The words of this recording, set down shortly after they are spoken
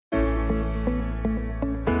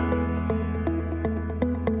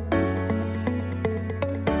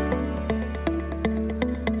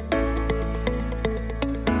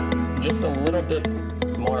little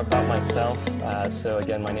bit more about myself. So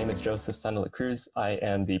again, my name is Joseph Sandala Cruz. I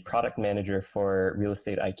am the product manager for Real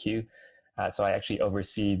Estate IQ. So I actually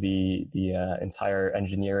oversee the entire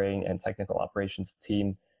engineering and technical operations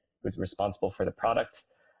team who's responsible for the product.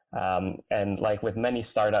 And like with many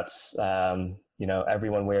startups,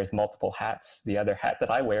 everyone wears multiple hats. The other hat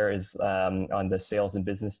that I wear is on the sales and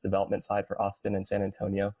business development side for Austin and San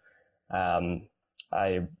Antonio.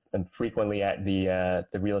 I am frequently at the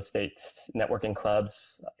real estate networking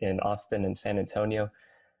clubs in Austin and San Antonio,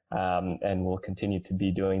 and will continue to be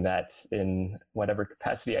doing that in whatever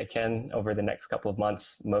capacity I can over the next couple of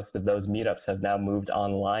months. Most of those meetups have now moved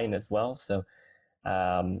online as well, so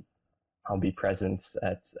I'll be present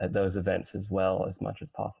at those events as well as much as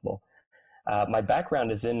possible. My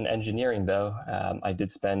background is in engineering, though. I did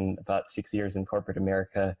spend about 6 years in corporate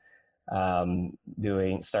America,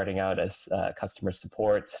 starting out as customer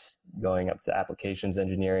support, going up to applications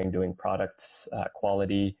engineering, doing products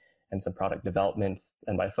quality and some product development.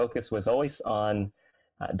 And my focus was always on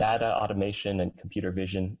data automation and computer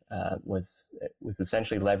vision. Was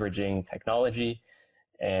essentially leveraging technology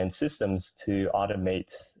and systems to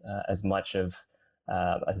automate as much of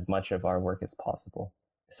our work as possible.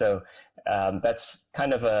 So that's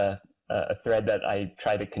kind of a thread that I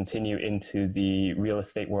try to continue into the real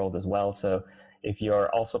estate world as well. So if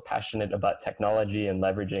you're also passionate about technology and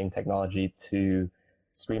leveraging technology to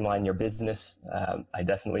streamline your business, I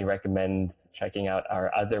definitely recommend checking out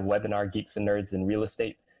our other webinar, Geeks and Nerds in Real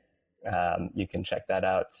Estate. You can check that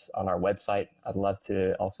out on our website. I'd love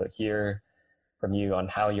to also hear from you on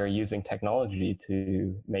how you're using technology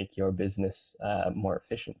to make your business more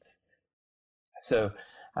efficient. So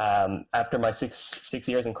after my six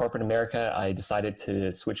years in corporate America, I decided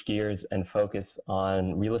to switch gears and focus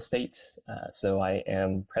on real estate. So I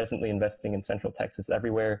am presently investing in Central Texas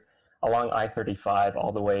everywhere, along I-35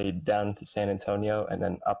 all the way down to San Antonio and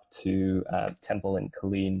then up to Temple and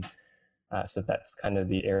Killeen. So that's kind of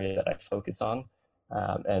the area that I focus on.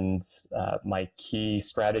 And my key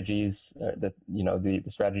strategies, the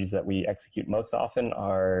strategies that we execute most often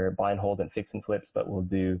are buy and hold and fix and flips, but we'll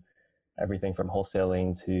do everything from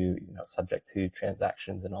wholesaling to subject to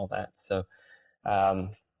transactions and all that. So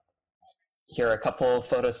here are a couple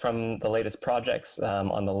photos from the latest projects.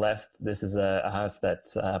 On the left, this is a house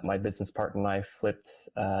that my business partner and I flipped.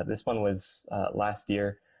 This one was last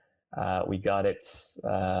year. We got it.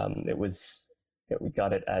 We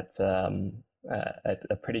got it at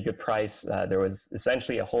a pretty good price. There was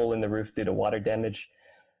essentially a hole in the roof due to water damage.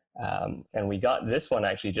 And we got this one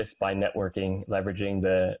actually just by networking, leveraging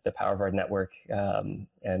the power of our network.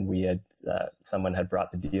 And we had, someone had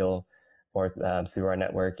brought the deal forth through our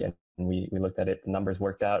network, and we looked at it, the numbers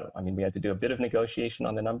worked out. I mean, we had to do a bit of negotiation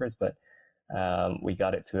on the numbers, but we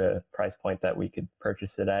got it to a price point that we could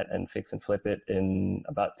purchase it at and fix and flip it in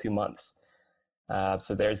about 2 months.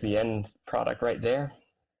 So there's the end product right there.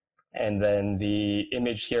 And then the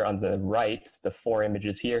image here on the right, the 4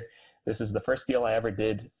 images here, this is the first deal I ever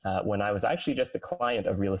did when I was actually just a client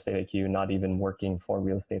of Real Estate IQ, not even working for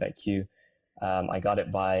Real Estate IQ. I got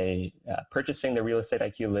it by purchasing the Real Estate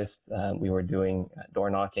IQ list. We were doing door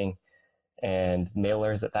knocking and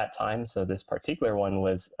mailers at that time. So this particular one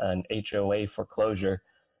was an HOA foreclosure.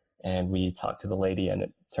 And we talked to the lady, and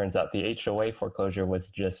it turns out the HOA foreclosure was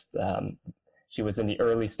just, she was in the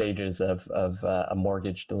early stages of a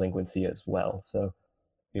mortgage delinquency as well. So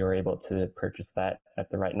we were able to purchase that at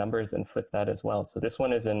the right numbers and flip that as well. So this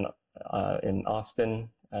one is in Austin,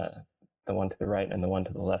 the one to the right, and the one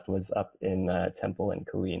to the left was up in Temple and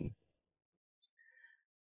Killeen.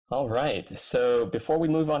 All right, so before we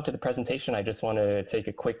move on to the presentation, I just want to take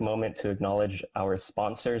a quick moment to acknowledge our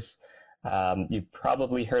sponsors. You've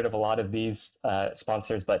probably heard of a lot of these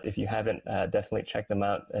sponsors, but if you haven't, definitely check them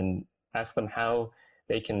out and ask them how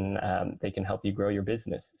they can help you grow your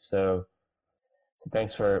business. So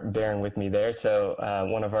thanks for bearing with me there. So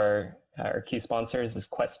one of our key sponsors is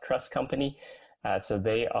Quest Trust Company. So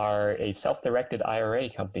they are a self-directed IRA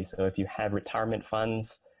company. So if you have retirement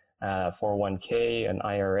funds, 401k, an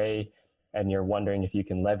IRA, and you're wondering if you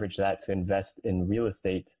can leverage that to invest in real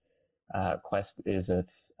estate, Quest is a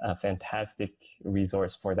fantastic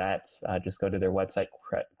resource for that. Just go to their website,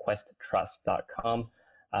 questtrust.com.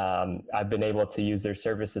 I've been able to use their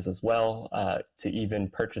services as well to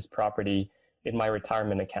even purchase property in my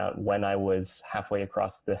retirement account when I was halfway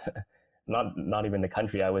across the, not even the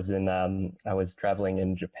country. I was traveling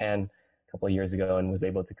in Japan a couple of years ago and was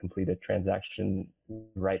able to complete a transaction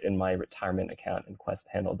right in my retirement account, and Quest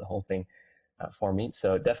handled the whole thing for me.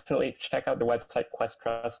 So definitely check out the website,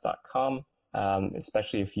 questtrust.com,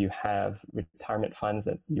 especially if you have retirement funds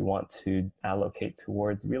that you want to allocate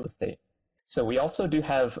towards real estate. So we also do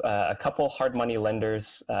have a couple hard money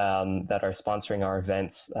lenders that are sponsoring our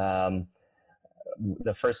events. The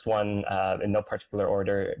first one, in no particular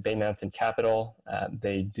order, Bay Mountain Capital.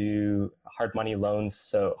 They do hard money loans,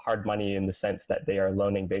 so hard money in the sense that they are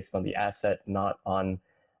loaning based on the asset, not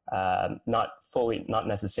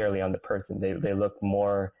necessarily on the person. They look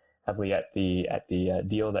more heavily at the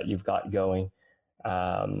deal that you've got going,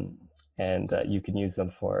 and you can use them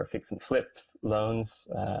for fix and flip loans.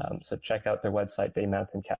 So check out their website,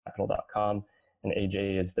 baymountaincapitol.com, and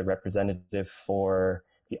AJ is the representative for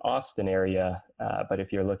the Austin area. But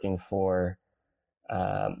if you're looking for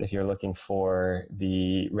the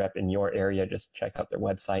rep in your area, just check out their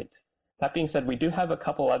website. That being said, we do have a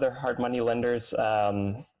couple other hard money lenders,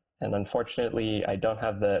 and unfortunately, I don't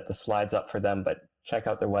have the slides up for them, but check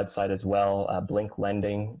out their website as well,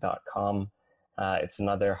 blinklending.com. It's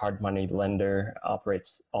another hard money lender,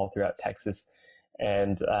 operates all throughout Texas.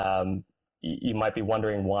 And you might be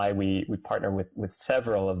wondering why we partner with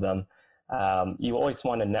several of them. You always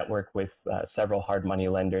want to network with several hard money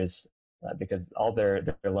lenders because all their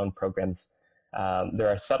loan programs, there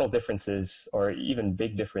are subtle differences or even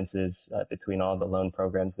big differences between all the loan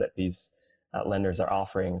programs that these lenders are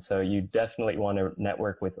offering. So you definitely want to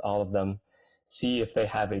network with all of them, see if they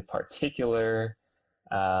have a particular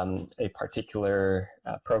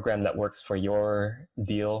program that works for your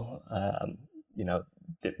deal. You know,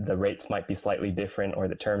 the rates might be slightly different or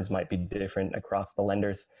the terms might be different across the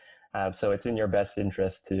lenders. So it's in your best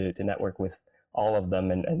interest to network with all of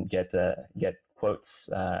them and get quotes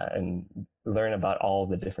and learn about all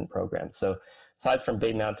the different programs. So aside from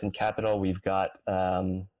Bay Mountain Capital, we've got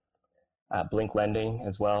Blink Lending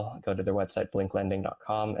as well. Go to their website,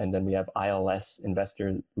 blinklending.com. And then we have ILS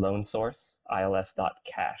Investor Loan Source,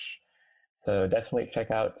 ils.cash. So definitely check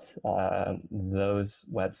out those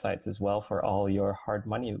websites as well for all your hard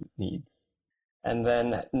money needs. And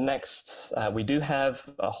then next, we do have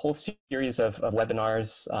a whole series of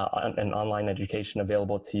webinars and online education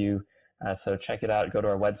available to you. So check it out. Go to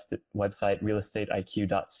our website,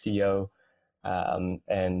 realestateiq.co,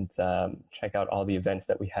 and check out all the events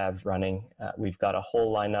that we have running. We've got a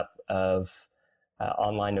whole lineup of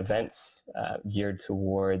online events geared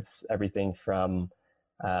towards everything from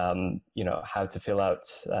how to fill out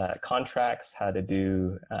contracts, how to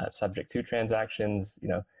do subject to transactions,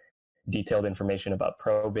 detailed information about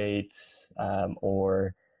probate,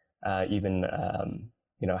 or even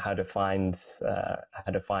how to find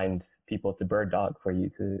people to bird dog for you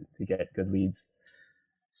to get good leads.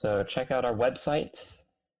 So check out our website,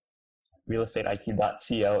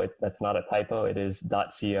 realestateiq.co. That's not a typo. It is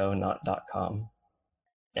 .co, not .com.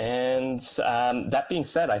 And that being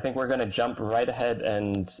said, I think we're going to jump right ahead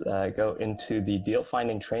and go into the deal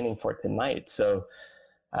finding training for tonight. So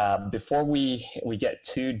before we get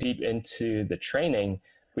too deep into the training,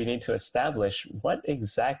 we need to establish what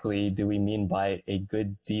exactly do we mean by a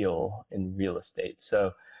good deal in real estate.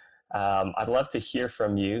 So I'd love to hear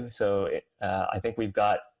from you. So I think we've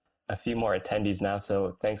got a few more attendees now.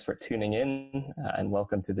 So thanks for tuning in and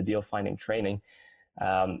welcome to the deal finding training.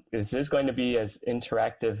 This is going to be as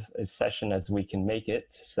interactive a session as we can make it.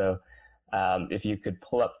 So if you could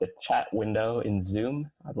pull up the chat window in Zoom,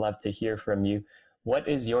 I'd love to hear from you. What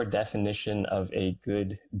is your definition of a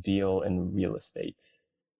good deal in real estate?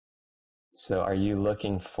 So are you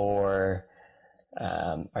looking for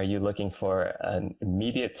an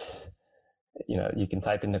immediate, you can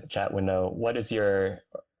type into the chat window,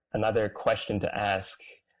 another question to ask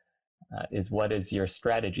is what is your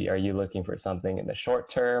strategy? Are you looking for something in the short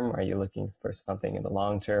term? Are you looking for something in the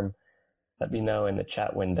long term? Let me know in the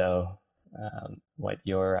chat window what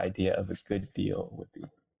your idea of a good deal would be.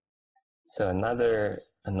 So another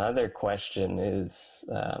question is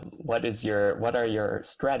what are your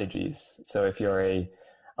strategies? So if you're a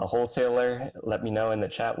wholesaler, let me know in the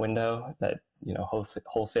chat window that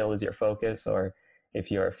wholesale is your focus, or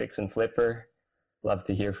if you're a fix and flipper, love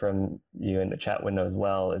to hear from you in the chat window as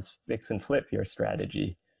well. Is fix and flip your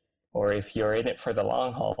strategy? Or if you're in it for the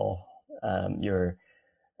long haul,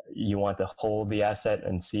 you want to hold the asset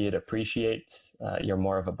and see it appreciate, you're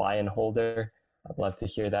more of a buy and holder, I'd love to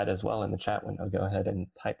hear that as well in the chat window. Go ahead and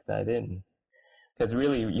type that in. Because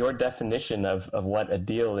really your definition of what a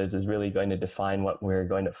deal is really going to define what we're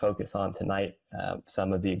going to focus on tonight.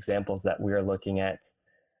 Some of the examples that we're looking at,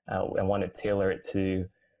 I want to tailor it to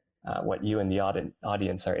what you and the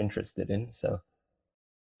audience are interested in. So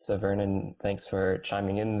Vernon, thanks for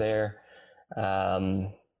chiming in there.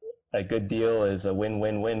 A good deal is a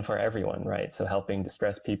win-win-win for everyone, right? So helping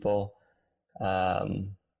distressed people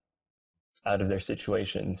out of their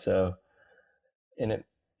situation. So in it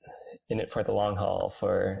for the long haul,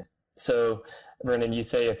 for So, Vernon, you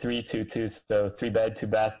say a 3-2-2, so 3-bed,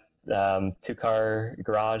 2-bath, 2-car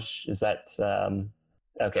garage. Is that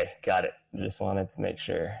okay? Got it. Just wanted to make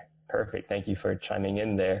sure. Perfect. Thank you for chiming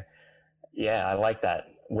in there. Yeah, I like that.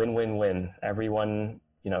 Win-win-win. Everyone,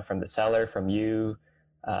 from the seller, from you,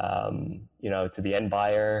 to the end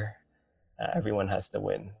buyer, everyone has to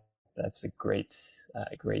win. That's a great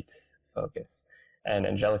focus. And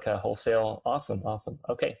Angelica, wholesale, awesome.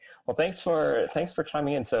 Okay, well, thanks for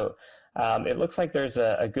chiming in. So it looks like there's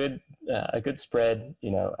a good spread.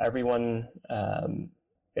 Everyone.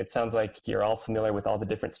 It sounds like you're all familiar with all the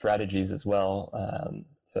different strategies as well.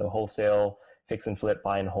 So wholesale, fix and flip,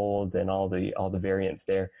 buy and hold, and all the variants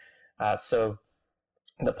there. So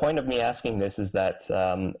the point of me asking this is that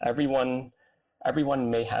everyone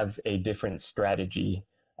may have a different strategy.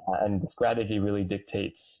 And the strategy really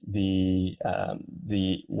dictates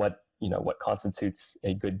what constitutes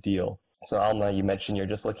a good deal. So Alma, you mentioned you're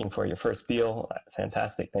just looking for your first deal.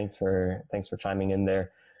 Fantastic. Thanks for chiming in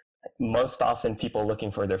there. Most often people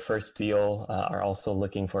looking for their first deal are also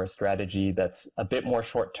looking for a strategy that's a bit more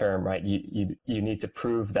short term, right? You need to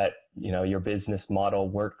prove that your business model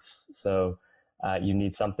works. So you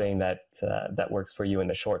need something that works for you in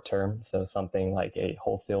the short term. So something like a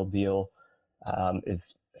wholesale deal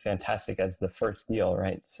is fantastic as the first deal,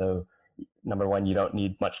 right? So number one, you don't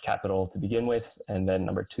need much capital to begin with. And then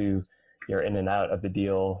number two, you're in and out of the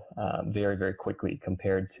deal very, very quickly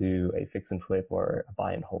compared to a fix and flip or a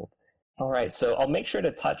buy and hold. All right, so I'll make sure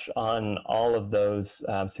to touch on all of those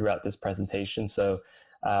throughout this presentation. So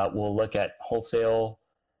we'll look at wholesale,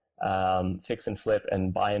 fix and flip,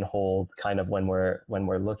 and buy and hold kind of when we're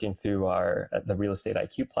looking through the Real Estate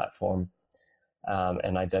IQ platform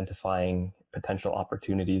and identifying potential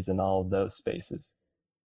opportunities in all of those spaces.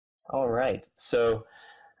 All right, so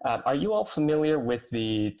are you all familiar with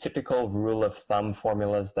the typical rule of thumb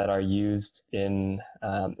formulas that are used in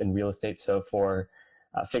real estate? So for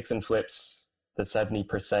fix and flips, the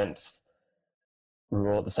 70%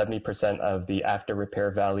 rule, the 70% of the after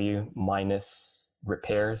repair value minus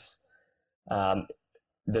repairs.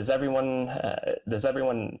 Has everyone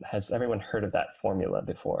heard of that formula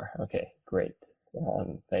before? Okay, great.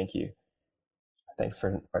 Thank you. Thanks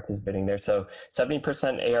for participating there. So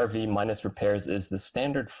 70% ARV minus repairs is the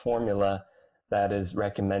standard formula that is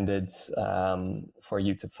recommended for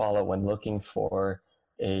you to follow when looking for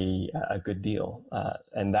a good deal.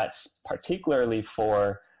 And that's particularly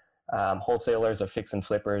for wholesalers or fix and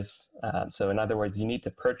flippers. So in other words, you need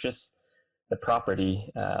to purchase the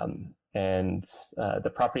property and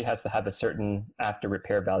the property has to have a certain after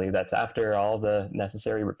repair value. That's after all the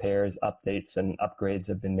necessary repairs, updates, and upgrades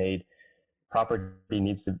have been made. Property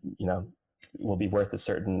needs to, will be worth a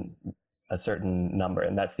certain number,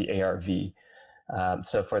 and that's the ARV.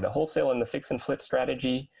 So for the wholesale and the fix and flip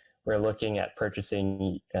strategy, we're looking at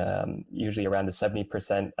purchasing usually around the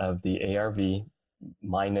 70% of the ARV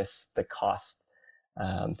minus the cost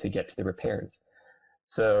to get to the repairs.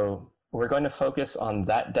 So we're going to focus on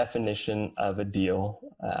that definition of a deal.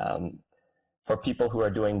 For people who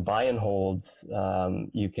are doing buy and holds,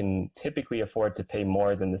 you can typically afford to pay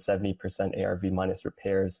more than the 70% ARV minus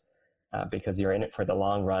repairs because you're in it for the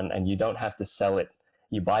long run and you don't have to sell it.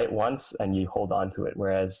 You buy it once and you hold on to it.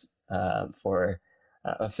 Whereas for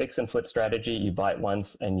a fix and flip strategy, you buy it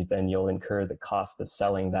once and then you'll incur the cost of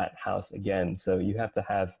selling that house again. So you have to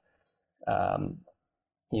have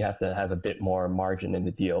a bit more margin in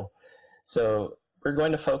the deal. So we're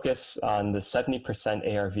going to focus on the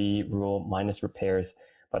 70% ARV rule minus repairs,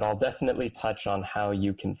 but I'll definitely touch on how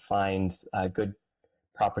you can find good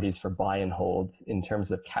properties for buy and hold in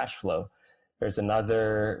terms of cash flow. There's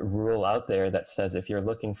another rule out there that says if you're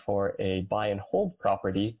looking for a buy and hold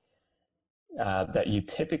property, that you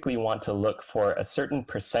typically want to look for a certain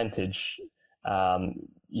percentage.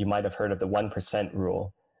 You might have heard of the 1%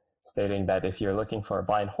 rule, stating that if you're looking for a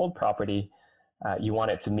buy and hold property, you want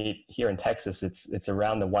it to meet, here in Texas, it's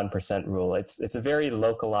around the 1% rule. It's a very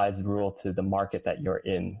localized rule to the market that you're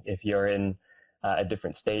in. If you're in a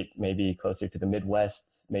different state, maybe closer to the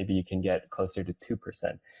Midwest, maybe you can get closer to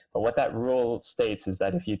 2%. But what that rule states is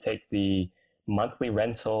that if you take the monthly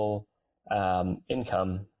rental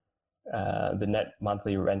income, the net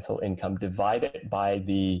monthly rental income, divide it by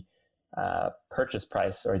the purchase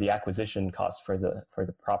price or the acquisition cost for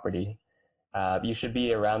the property, you should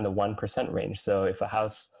be around the 1% range. So if a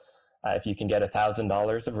house, if you can get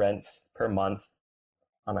 $1,000 of rents per month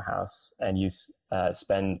on a house and you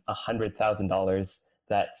spend $100,000,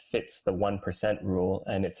 that fits the 1% rule.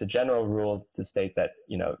 And it's a general rule to state that,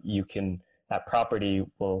 that property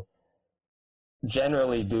will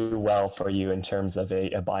generally do well for you in terms of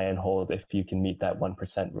a buy and hold if you can meet that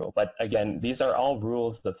 1% rule. But again, these are all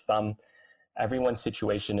rules of thumb. Everyone's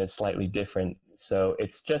situation is slightly different. So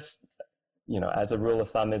it's just, as a rule of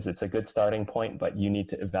thumb it's a good starting point, but you need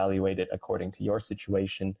to evaluate it according to your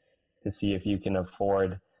situation to see if you can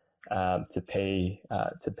afford to pay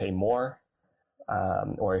more,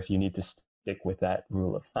 or if you need to stick with that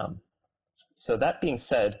rule of thumb. So that being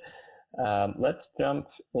said, let's jump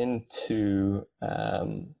into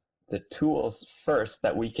the tools first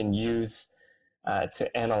that we can use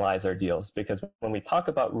to analyze our deals. Because when we talk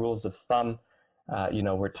about rules of thumb,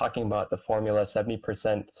 we're talking about the formula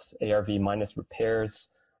 70% ARV minus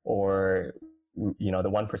repairs, or the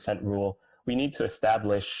 1% rule. We need to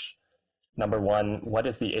establish, number one, what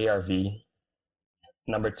is the ARV?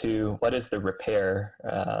 Number two, what is the repair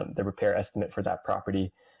estimate for that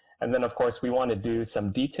property? And then, of course, we want to do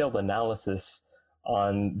some detailed analysis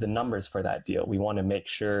on the numbers for that deal. We want to make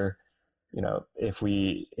sure, if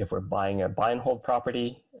we're buying a buy and hold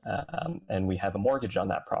property and we have a mortgage on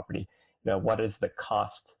that property, what is the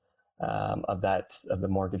cost of the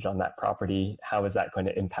mortgage on that property? How is that going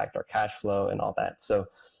to impact our cash flow and all that? So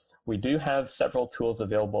we do have several tools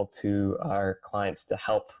available to our clients to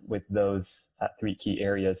help with those three key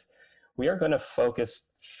areas. We are going to focus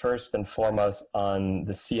first and foremost on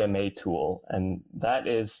the CMA tool. And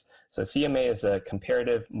CMA is a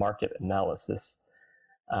comparative market analysis.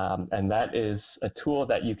 And that is a tool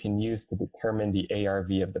that you can use to determine the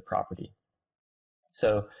ARV of the property.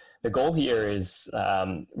 So the goal here is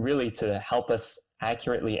really to help us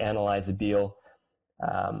accurately analyze a deal.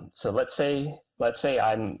 So let's say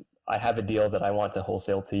I have a deal that I want to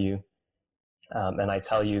wholesale to you, and I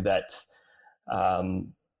tell you that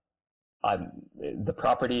the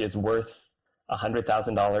property is worth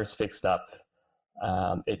 $100,000 fixed up.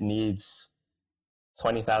 It needs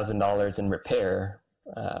 $20,000 in repair,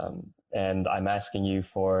 and I'm asking you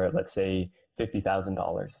for, let's say,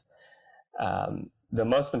 $50,000. The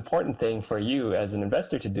most important thing for you as an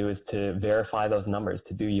investor to do is to verify those numbers,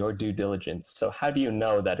 to do your due diligence. So how do you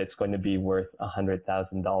know that it's going to be worth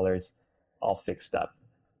 $100,000 all fixed up?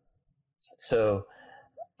 So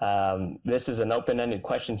this is an open-ended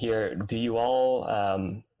question here. Are you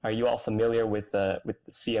all familiar with the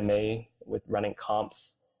CMA, with running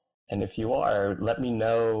comps? And if you are, let me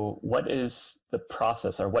know, what is the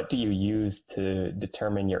process, or what do you use to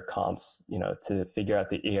determine your comps, to figure out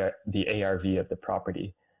the ARV of the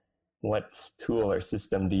property? What tool or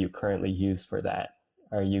system do you currently use for that?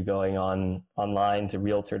 Are you going online to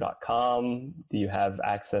realtor.com? Do you have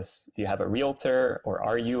access? Do you have a realtor, or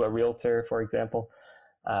are you a realtor, for example?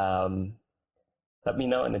 Let me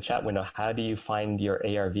know in the chat window, how do you find your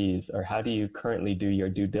ARVs, or how do you currently do your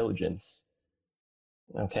due diligence?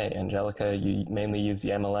 Okay, Angelica, you mainly use the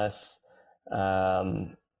MLS.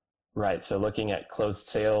 Right, so looking at closed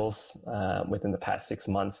sales within the past 6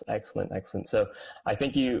 months. Excellent, excellent. So I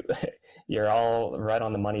think you're all right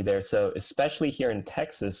on the money there. So especially here in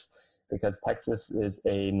Texas, because Texas is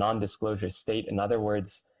a non-disclosure state. In other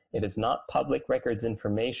words, it is not public records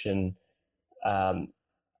information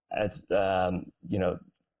as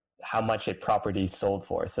how much a property sold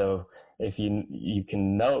for. So if you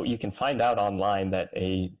can find out online that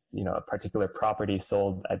a particular property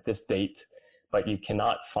sold at this date, but you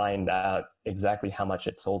cannot find out exactly how much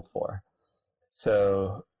it sold for.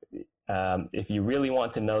 So if you really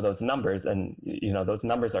want to know those numbers, and those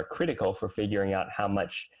numbers are critical for figuring out how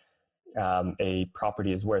much a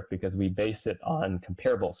property is worth, because we base it on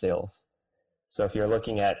comparable sales. So if you're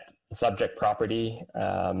looking at a subject property,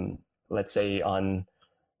 let's say on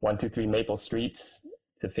 123 Maple Street,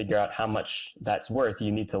 to figure out how much that's worth,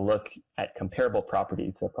 you need to look at comparable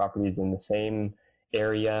properties. So properties in the same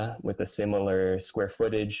area with a similar square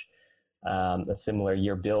footage, a similar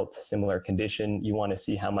year built, similar condition. You want to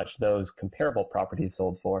see how much those comparable properties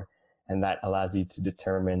sold for, and that allows you to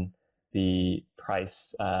determine the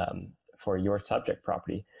price for your subject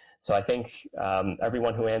property. So I think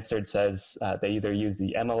everyone who answered says they either use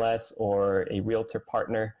the MLS or a realtor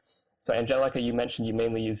partner. So Angelica, you mentioned you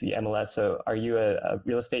mainly use the MLS. So are you a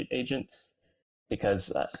real estate agent?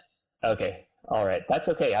 Because, okay, all right, that's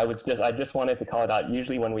okay. I just wanted to call it out.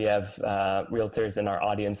 Usually when we have realtors in our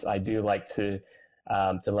audience, I do like to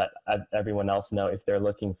let everyone else know if they're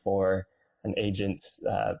looking for an agent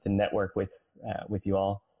to network with you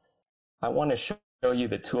all. I want to show you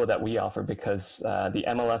the tool that we offer, because the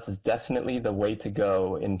MLS is definitely the way to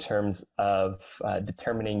go in terms of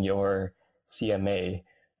determining your CMA.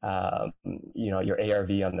 Your ARV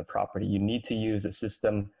on the property. You need to use a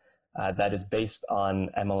system that is based on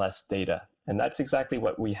MLS data. And that's exactly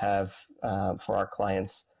what we have for our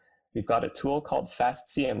clients. we've got a tool called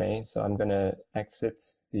FastCMA. So I'm going to exit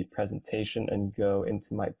the presentation and go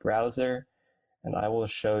into my browser, and I will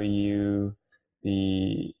show you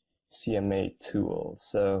the CMA tool.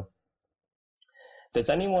 So does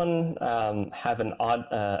anyone have an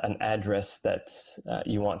address that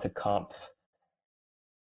you want to comp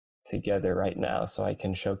together right now so I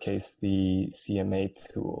can showcase the CMA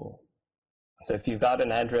tool? So if you've got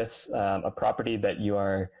an address, a property that you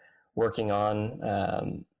are working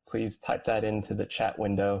on, please type that into the chat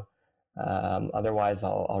window. Otherwise,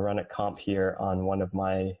 I'll run a comp here on one of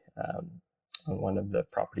my on one of the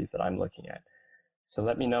properties that I'm looking at. So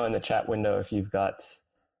let me know in the chat window if you've got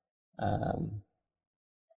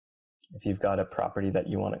a property that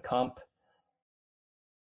you want to comp.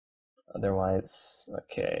 Otherwise,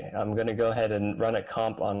 okay, I'm going to go ahead and run a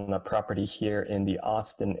comp on a property here in the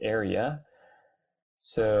Austin area.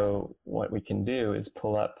 So what we can do is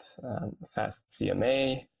pull up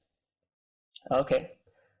FastCMA. Okay,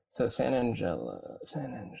 so San Angelo,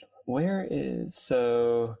 where is,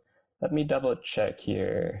 so let me double check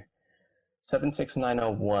here.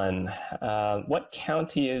 76901, what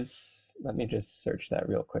county is, let me just search that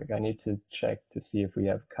real quick. I need to check to see if we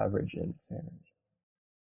have coverage in San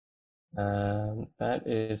Angelo. That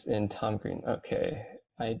is in Tom Green. Okay,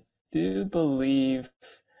 I do believe,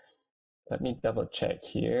 let me double check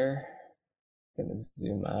here. I'm gonna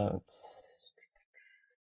zoom out.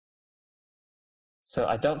 So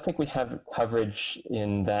I don't think we have coverage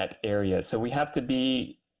in that area. So we have to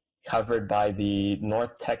be covered by the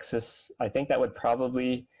North Texas. I think that would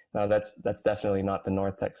probably, no, that's definitely not the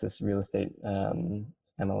North Texas real estate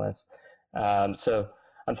MLS. So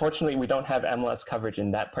unfortunately, we don't have MLS coverage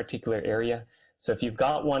in that particular area. So if you've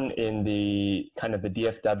got one in the kind of the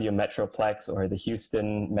DFW Metroplex or the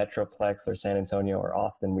Houston Metroplex or San Antonio or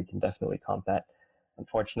Austin, we can definitely comp that.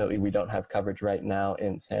 Unfortunately, we don't have coverage right now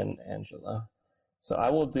in San Angelo. So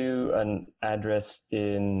I will do an address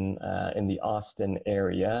in the Austin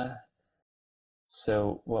area.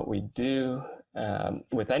 So what we do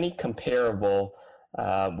with any comparable,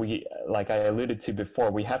 we, like I alluded to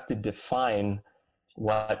before, we have to define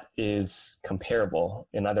what is comparable.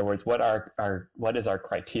 In other words, what is our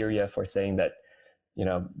criteria for saying that, you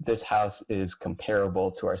know, this house is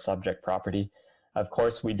comparable to our subject property? Of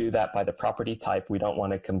course, we do that by the property type. We don't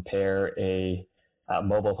want to compare a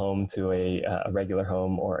mobile home to a regular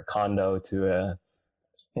home, or a condo to a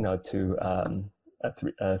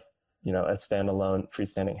standalone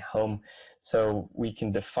freestanding home. So we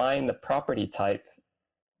can define the property type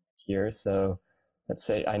here. So let's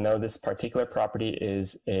say I know this particular property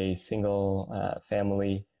is a single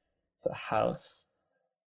family, it's a house.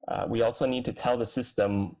 We also need to tell the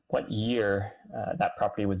system what year that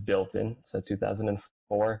property was built in, so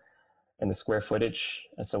 2004, and the square footage,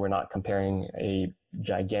 so we're not comparing a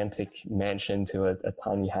gigantic mansion to a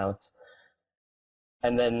tiny house.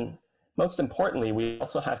 And then most importantly, we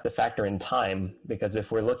also have to factor in time, because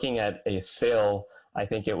if we're looking at a sale, I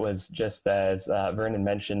think it was just as Vernon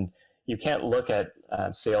mentioned, you can't look at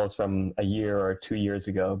sales from a year or 2 years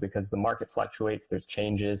ago, because the market fluctuates, there's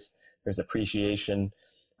changes, there's appreciation.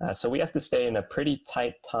 So we have to stay in a pretty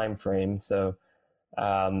tight time frame. So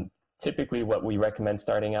typically what we recommend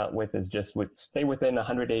starting out with is just stay within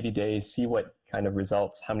 180 days, see what kind of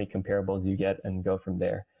results, how many comparables you get, and go from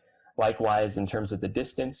there. Likewise, in terms of the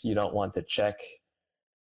distance, you don't want to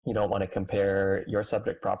compare your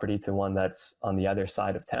subject property to one that's on the other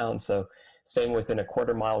side of town. So staying within a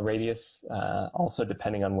 1/4 mile radius, also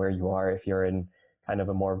depending on where you are, if you're in kind of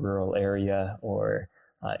a more rural area or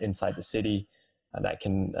inside the city, that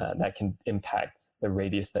can impact the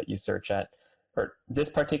radius that you search at. This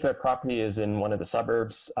particular property is in one of the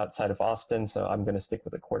suburbs outside of Austin, so I'm going to stick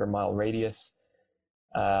with a 1/4 mile radius.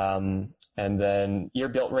 And then year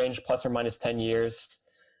built range plus or minus 10 years,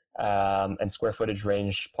 and square footage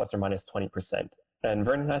range plus or minus 20%. And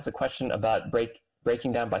Vernon has a question about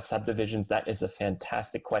breaking down by subdivisions. That is a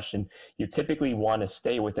fantastic question. You typically want to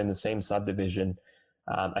stay within the same subdivision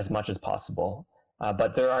as much as possible.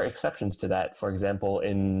 But there are exceptions to that. For example,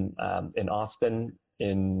 in Austin,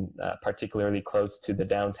 particularly close to the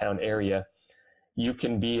downtown area, you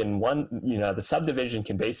can be in one, the subdivision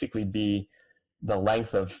can basically be the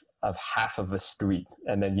length of half of a street,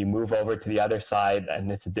 and then you move over to the other side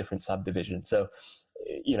and it's a different subdivision. So,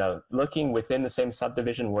 looking within the same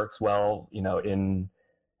subdivision works well, in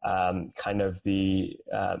kind of the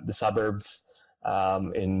suburbs,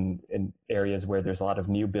 in areas where there's a lot of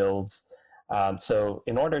new builds. So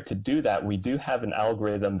in order to do that, we do have an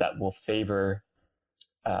algorithm that will favor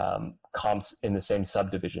comps in the same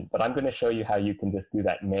subdivision. But I'm going to show you how you can just do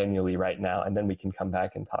that manually right now, and then we can come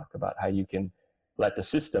back and talk about how you can let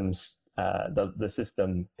the the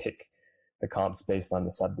system pick the comps based on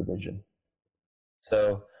the subdivision.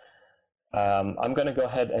 So I'm going to go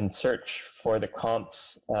ahead and search for the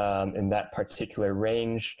comps in that particular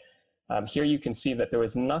range. Here you can see that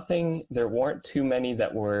there weren't too many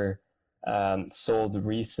that were sold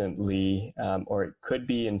recently, or it could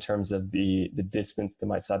be in terms of the distance to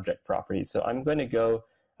my subject property. So I'm going to go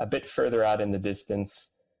a bit further out in the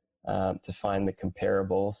distance to find the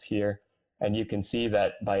comparables here. And you can see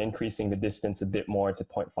that by increasing the distance a bit more to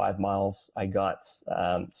 0.5 miles, I got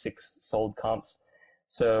 6 sold comps.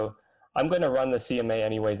 So I'm going to run the CMA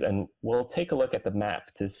anyways, and we'll take a look at the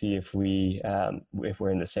map to see if we're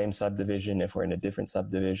in the same subdivision, if we're in a different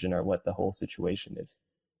subdivision, or what the whole situation is.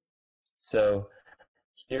 So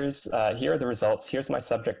here are the results. Here's my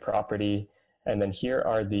subject property, and then here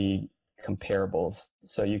are the comparables.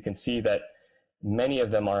 So you can see that many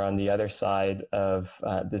of them are on the other side of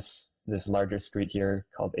this larger street here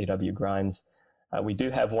called A.W. Grimes. We do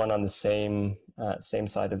have one on the same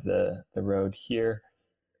side of the road here.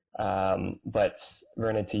 But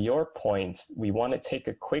Vernon, to your point, we want to take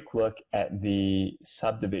a quick look at the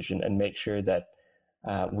subdivision and make sure that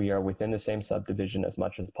we are within the same subdivision as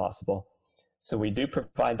much as possible. So we do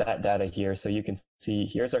provide that data here. So you can see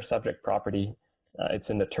here's our subject property. It's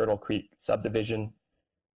in the Turtle Creek subdivision.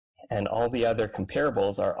 And all the other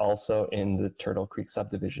comparables are also in the Turtle Creek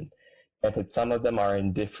subdivision. And some of them are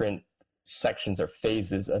in different sections or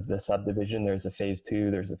phases of the subdivision. There's a phase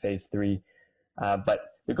 2, there's a phase 3. But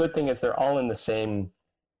the good thing is they're all in the same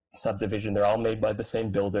subdivision. They're all made by the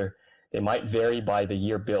same builder. They might vary by the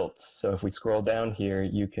year built. So if we scroll down here,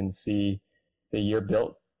 you can see the year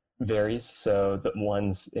built varies. So the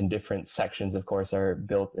ones in different sections, of course, are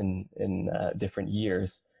built in different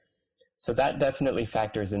years. So that definitely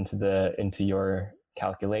factors into your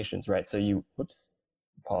calculations, right? So whoops,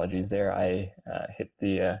 apologies there. I hit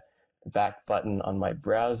the back button on my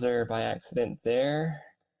browser by accident there.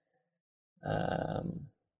 Let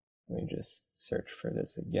me just search for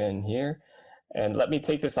this again here. And let me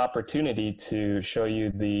take this opportunity to show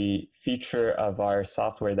you the feature of our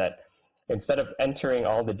software that instead of entering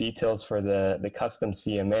all the details for the custom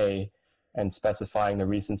CMA and specifying the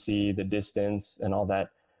recency, the distance, and all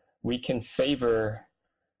that, we can favor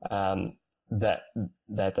that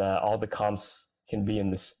all the comps can be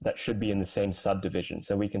that should be in the same subdivision.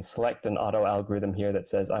 So we can select an auto algorithm here that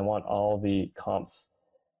says, I want all the comps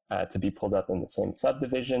to be pulled up in the same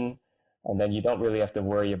subdivision, and then you don't really have to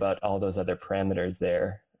worry about all those other parameters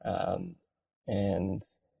there. And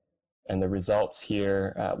the results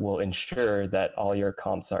here will ensure that all your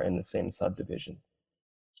comps are in the same subdivision.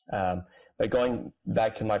 But going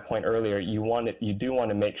back to my point earlier, you do want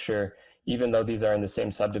to make sure, even though these are in the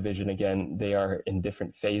same subdivision, again, they are in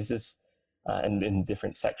different phases and in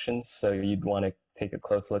different sections. So you'd want to take a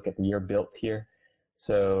close look at the year built here.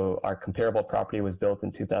 So our comparable property was built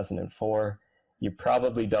in 2004. You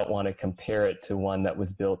probably don't want to compare it to one that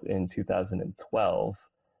was built in 2012.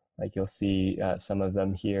 Like you'll see some of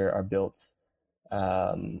them here are built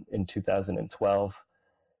in 2012.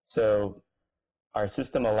 So our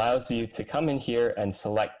system allows you to come in here and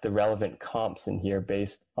select the relevant comps in here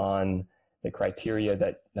based on the criteria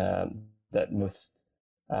that are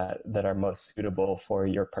most suitable for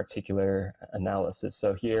your particular analysis.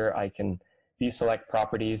 So here I can deselect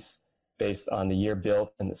properties based on the year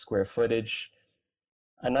built and the square footage.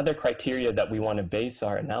 Another criteria that we want to base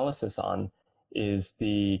our analysis on is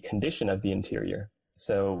the condition of the interior.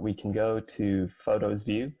 So we can go to Photos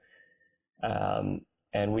View,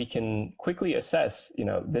 and we can quickly assess,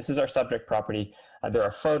 this is our subject property. There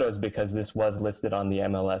are photos because this was listed on the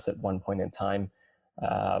MLS at one point in time.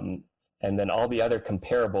 And then all the other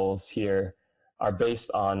comparables here are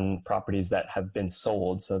based on properties that have been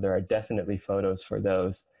sold. So there are definitely photos for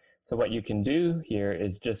those. So what you can do here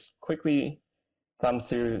is just quickly thumb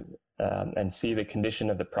through and see the condition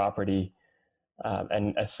of the property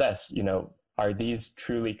and assess, are these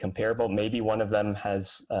truly comparable? Maybe one of them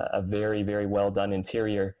has a very, very well done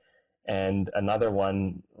interior, and another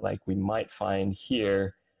one, like we might find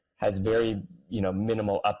here, has very,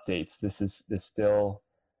 minimal updates. This still,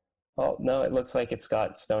 oh no, it looks like it's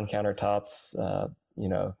got stone countertops, a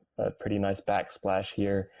pretty nice backsplash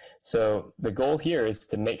here. So the goal here is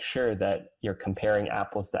to make sure that you're comparing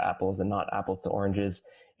apples to apples and not apples to oranges,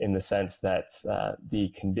 in the sense that the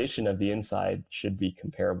condition of the inside should be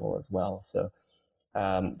comparable as well. So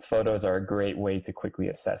photos are a great way to quickly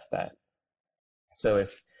assess that. So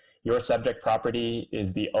if your subject property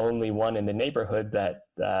is the only one in the neighborhood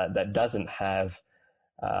that doesn't have,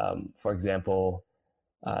 for example,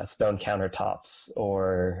 stone countertops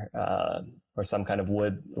or some kind of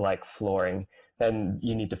wood-like flooring, then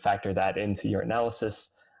you need to factor that into your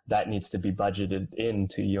analysis. That needs to be budgeted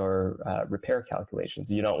into your repair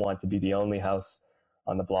calculations. You don't want to be the only house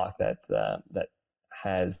on the block that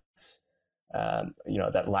has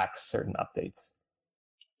that lacks certain updates.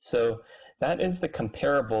 So that is the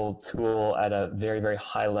comparable tool at a very, very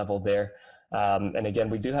high level there. And again,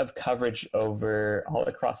 we do have coverage over all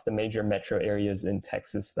across the major metro areas in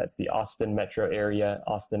Texas. That's the Austin metro area,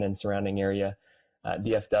 Austin and surrounding area,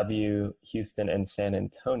 DFW, Houston, and San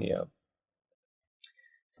Antonio.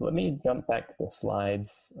 So let me jump back to the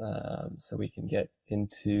slides so we can get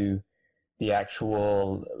into the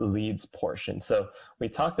actual leads portion. So we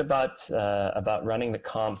talked about running the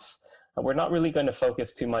comps. We're not really going to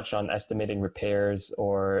focus too much on estimating repairs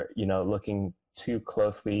or looking too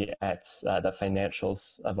closely at the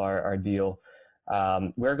financials of our deal.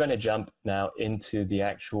 We're going to jump now into the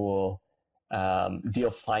actual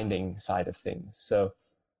deal finding side of things. So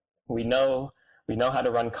we know how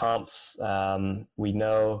to run comps. We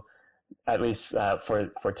know, at least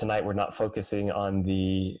for tonight, we're not focusing on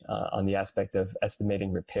the aspect of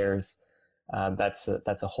estimating repairs. That's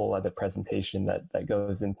a whole other presentation that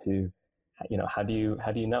goes into, how do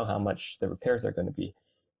you know how much the repairs are going to be.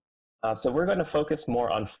 So we're going to focus more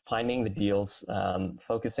on finding the deals,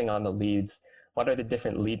 focusing on the leads. What are the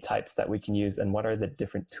different lead types that we can use, and what are the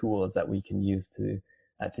different tools that we can use to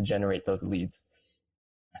generate those leads?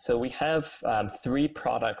 So we have 3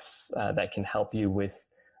 products that can help you with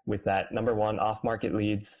that. Number 1, off-market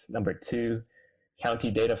leads. Number 2, County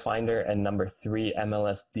Data Finder. And number 3,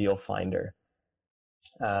 MLS Deal Finder.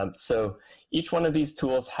 So each one of these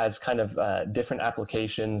tools has kind of different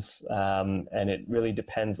applications, and it really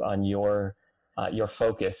depends on your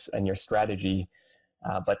focus and your strategy.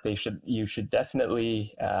 But you should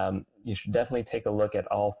definitely take a look at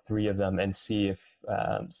all 3 of them and see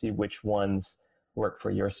which ones work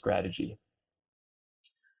for your strategy.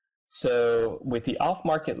 So with the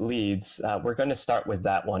off-market leads, we're going to start with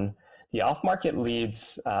that one. The off-market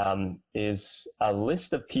leads is a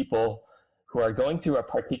list of people who are going through a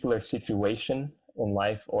particular situation in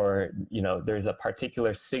life, or there's a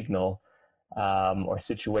particular signal or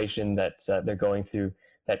situation that they're going through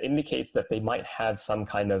that indicates that they might have some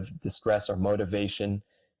kind of distress or motivation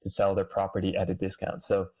to sell their property at a discount.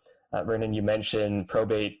 So Vernon, you mentioned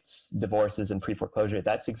probates, divorces, and pre-foreclosure.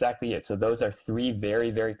 That's exactly it. So those are 3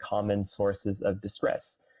 very, very common sources of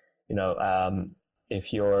distress.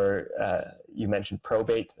 If you mentioned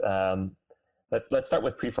probate, let's start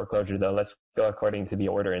with pre-foreclosure though. Let's go according to the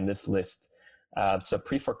order in this list. So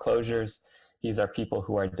pre-foreclosures, these are people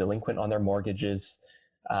who are delinquent on their mortgages,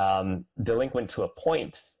 delinquent to a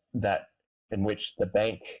point in which the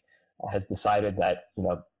bank has decided that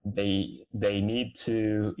they need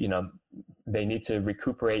to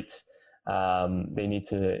recuperate, they need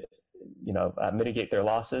to mitigate their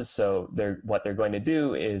losses. So what they're going to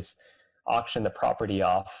do is auction the property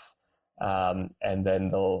off, and then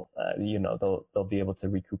they'll be able to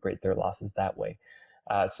recuperate their losses that way.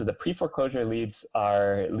 So the pre-foreclosure leads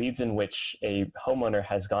are leads in which a homeowner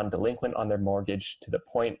has gone delinquent on their mortgage to the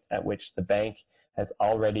point at which the bank has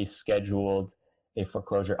already scheduled a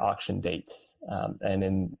foreclosure auction date. And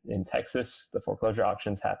in Texas, the foreclosure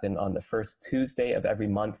auctions happen on the first Tuesday of every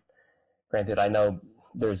month. Granted, I know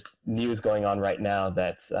there's news going on right now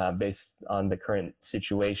that based on the current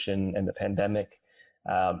situation and the pandemic,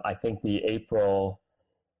 I think the April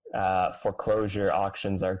foreclosure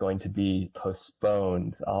auctions are going to be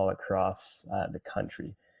postponed all across the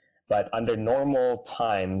country. But under normal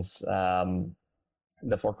times,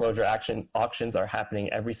 the foreclosure auctions are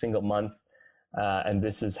happening every single month. And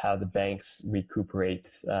this is how the banks recuperate,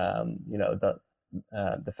 the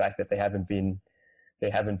fact that they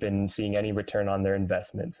haven't been seeing any return on their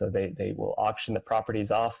investment. So they will auction the properties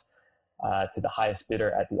off to the highest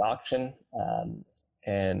bidder at the auction.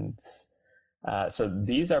 So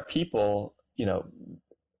these are people,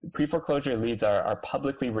 pre-foreclosure leads are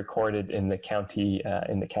publicly recorded in the county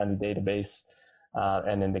database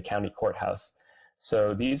and in the county courthouse.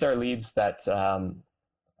 So these are leads that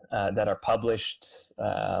are published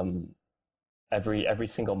every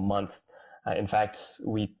single month. In fact,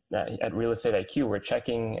 we at Real Estate IQ, we're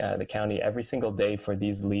checking the county every single day for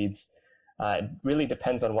these leads. It really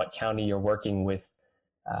depends on what county you're working with.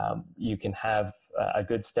 You can have a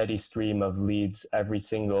good steady stream of leads every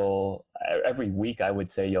week. I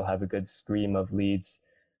would say you'll have a good stream of leads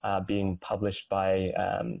being published by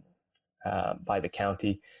the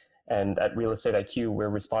county. And at Real Estate IQ, we're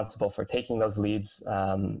responsible for taking those leads,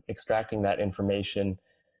 extracting that information,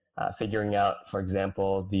 figuring out, for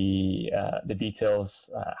example, the details,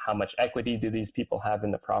 how much equity do these people have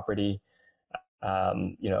in the property,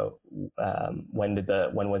 when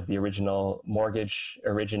was the original mortgage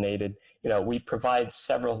originated. We provide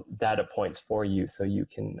several data points for you, so you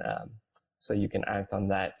can act on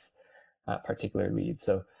that particular lead.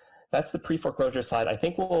 So that's the pre-foreclosure side. I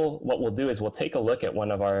think what we'll do is we'll take a look at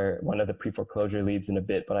one of the pre-foreclosure leads in a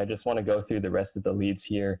bit, but I just want to go through the rest of the leads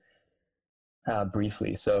here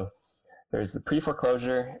briefly. So there's the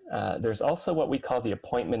pre-foreclosure. There's also what we call the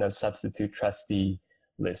appointment of substitute trustee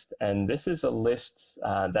list. And this is a list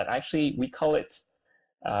that actually we call it,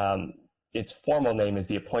 its formal name is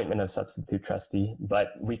the appointment of substitute trustee,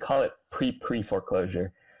 but we call it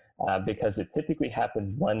pre-foreclosure because it typically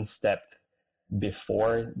happens one step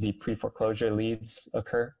before the pre-foreclosure leads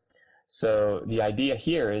occur. So the idea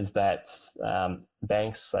here is that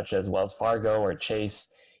banks such as Wells Fargo or Chase,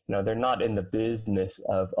 they're not in the business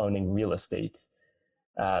of owning real estate.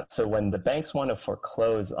 So when the banks want to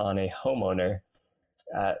foreclose on a homeowner,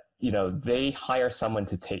 they hire someone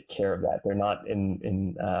to take care of that. They're not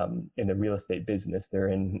in the real estate business. They're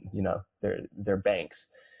in, they're banks.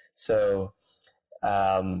 So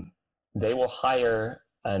they will hire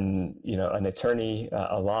an attorney,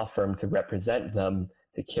 a law firm to represent them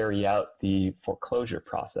to carry out the foreclosure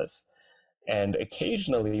process. And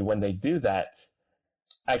occasionally when they do that,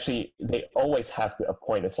 actually, they always have to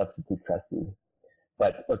appoint a substitute trustee.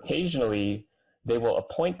 But occasionally, they will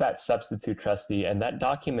appoint that substitute trustee, and that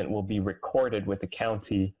document will be recorded with the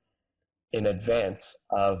county in advance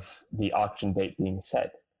of the auction date being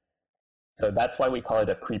set. So that's why we call it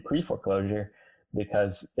a pre-foreclosure,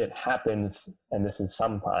 because it happens, and this is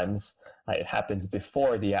sometimes, it happens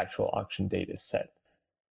before the actual auction date is set.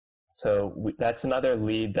 So that's another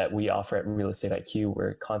lead that we offer at Real Estate IQ.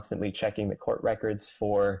 We're constantly checking the court records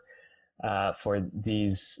for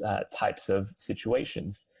these types of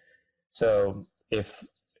situations. So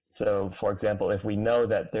for example, if we know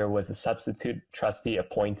that there was a substitute trustee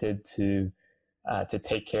appointed to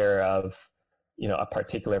take care of, a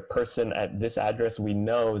particular person at this address, we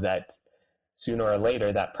know that sooner or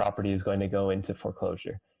later that property is going to go into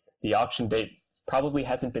foreclosure. The auction date probably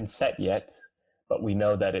hasn't been set yet, but we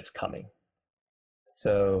know that it's coming.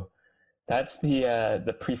 So that's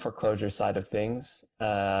the pre-foreclosure side of things.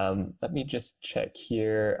 Let me just check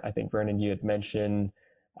here. I think, Vernon, you had mentioned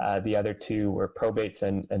the other two were probates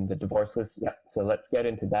and the divorce list. Yeah, so let's get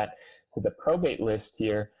into that. For the probate list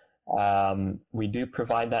here, we do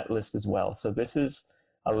provide that list as well. So this is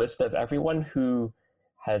a list of everyone who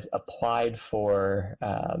has applied for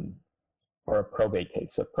a probate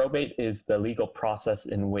case. So probate is the legal process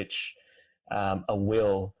in which a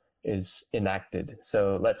will is enacted.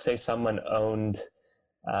 So let's say someone owned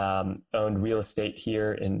real estate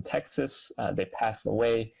here in Texas. They passed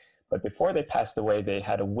away, but before they passed away, they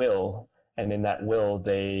had a will, and in that will,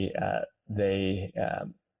 they willed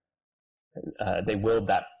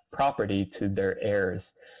that property to their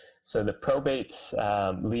heirs. So the probate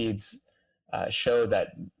leads show that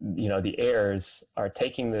the heirs are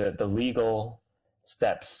taking the legal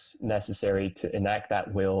steps necessary to enact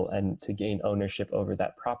that will and to gain ownership over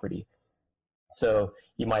that property. So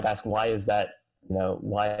you might ask, why is that?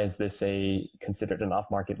 Why is this considered an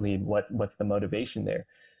off-market lead? What's the motivation there?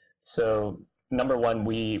 So number one,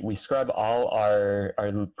 we scrub all our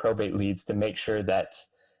probate leads to make sure that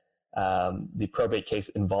the probate case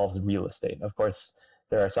involves real estate. Of course,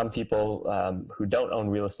 there are some people who don't own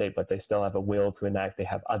real estate, but they still have a will to enact. They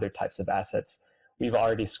have other types of assets. We've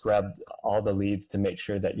already scrubbed all the leads to make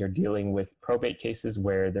sure that you're dealing with probate cases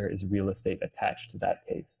where there is real estate attached to that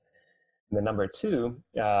case. And then number two,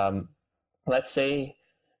 let's say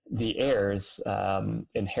the heirs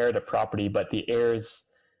inherit a property, but the heirs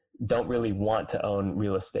don't really want to own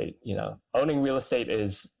real estate. Owning real estate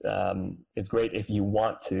is great if you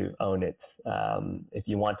want to own it, if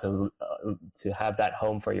you want to have that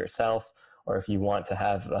home for yourself, or if you want to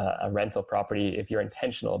have a rental property, if you're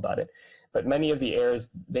intentional about it. But many of the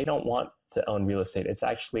heirs, they don't want to own real estate. It's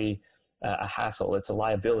actually a hassle. It's a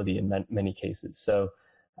liability in many cases. So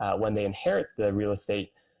when they inherit the real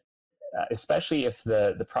estate, especially if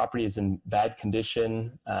the property is in bad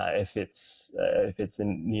condition, if it's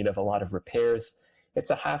in need of a lot of repairs, it's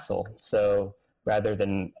a hassle. So rather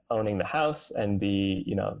than owning the house and the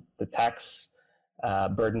tax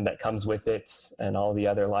burden that comes with it and all the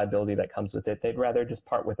other liability that comes with it, they'd rather just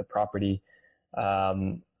part with the property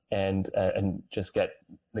and just get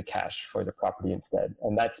the cash for the property instead.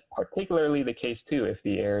 And that's particularly the case too if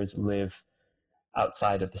the heirs live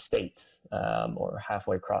outside of the state or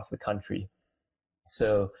halfway across the country.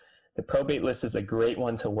 So the probate list is a great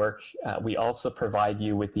one to work. We also provide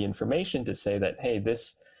you with the information to say that, hey,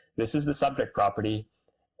 this is the subject property.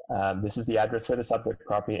 This is the address for the subject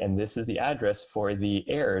property, and this is the address for the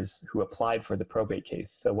heirs who applied for the probate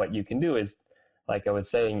case. So what you can do is, like I was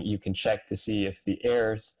saying, you can check to see if the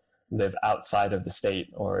heirs live outside of the state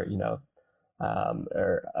or,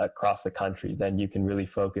 or across the country. Then you can really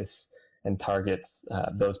focus and target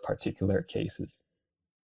those particular cases.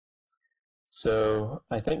 So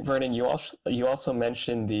I think, Vernon, you also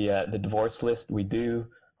mentioned the divorce list. We do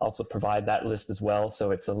also provide that list as well.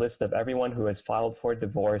 So it's a list of everyone who has filed for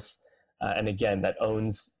divorce, and again, that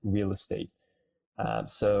owns real estate.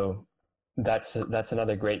 So that's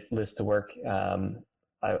another great list to work.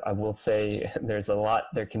 I will say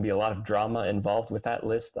there can be a lot of drama involved with that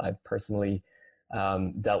list. I've personally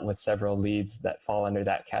dealt with several leads that fall under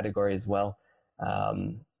that category as well.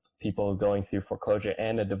 People going through foreclosure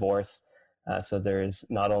and a divorce. So there's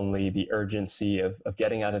not only the urgency of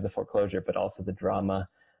getting out of the foreclosure, but also the drama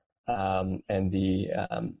and the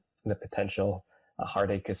potential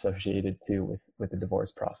heartache associated too with the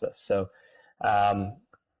divorce process. So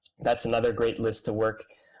that's another great list to work.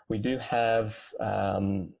 We do have,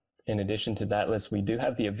 in addition to that list, we do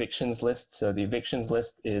have the evictions list. So the evictions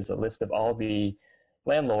list is a list of all the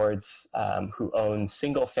landlords who own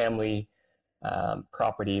single family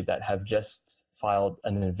property that have just filed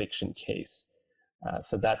an eviction case.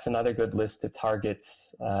 So that's another good list to target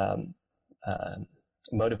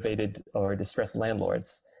motivated or distressed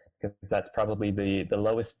landlords, because that's probably the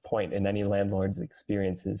lowest point in any landlord's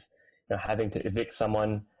experiences. Having to evict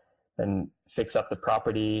someone and fix up the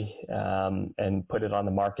property and put it on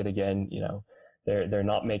the market again. They're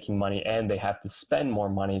not making money, and they have to spend more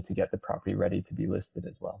money to get the property ready to be listed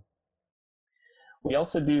as well. We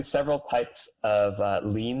also do several types of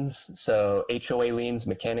liens, so HOA liens,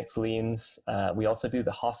 mechanics liens. We also do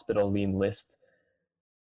the hospital lien list.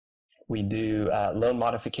 We do loan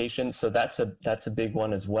modification, so that's a big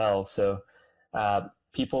one as well. So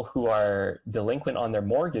people who are delinquent on their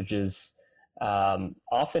mortgages,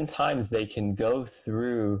 oftentimes they can go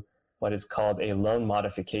through what is called a loan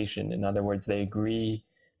modification. In other words, they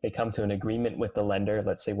come to an agreement with the lender,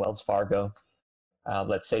 let's say Wells Fargo.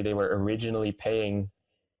 Let's say they were originally paying,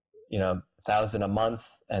 $1,000 a month,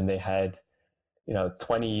 and they had,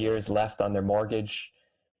 20 years left on their mortgage,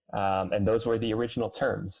 and those were the original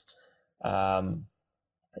terms.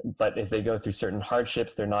 But if they go through certain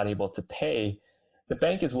hardships, they're not able to pay. The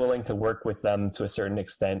bank is willing to work with them to a certain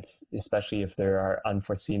extent, especially if there are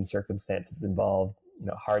unforeseen circumstances involved,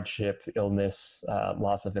 hardship, illness,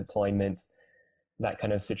 loss of employment, that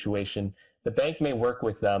kind of situation. The bank may work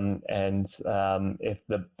with them, and if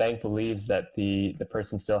the bank believes that the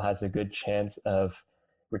person still has a good chance of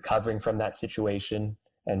recovering from that situation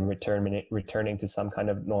and returning to some kind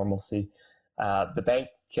of normalcy, the bank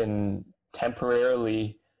can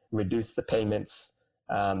temporarily reduce the payments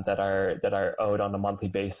that are owed on a monthly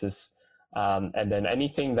basis, and then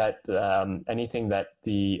anything that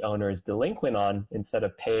the owner is delinquent on, instead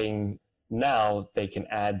of paying now, they can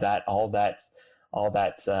add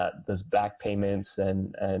those back payments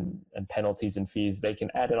and penalties and fees. They can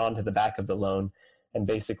add it onto the back of the loan and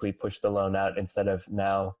basically push the loan out. Instead of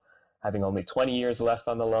now having only 20 years left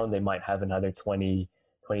on the loan, they might have another 20,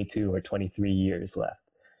 22 or 23 years left.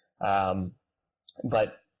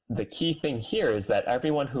 But the key thing here is that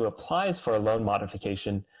everyone who applies for a loan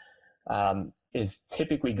modification is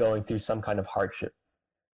typically going through some kind of hardship.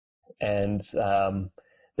 And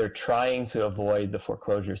they're trying to avoid the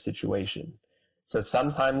foreclosure situation. So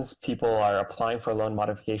sometimes people are applying for a loan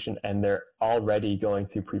modification and they're already going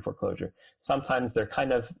through pre-foreclosure. Sometimes they're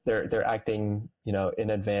acting, in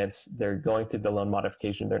advance. They're going through the loan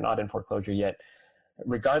modification. They're not in foreclosure yet.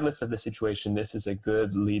 Regardless of the situation, this is a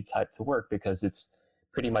good lead type to work, because it's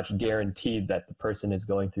pretty much guaranteed that the person is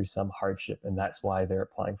going through some hardship, and that's why they're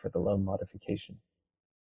applying for the loan modification.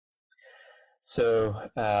 So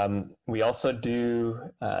we also do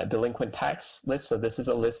delinquent tax lists. So this is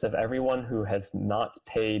a list of everyone who has not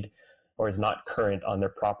paid or is not current on their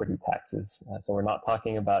property taxes. So we're not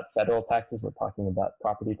talking about federal taxes, we're talking about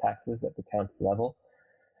property taxes at the county level.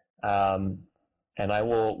 And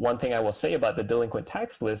one thing I will say about the delinquent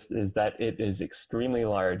tax list is that it is extremely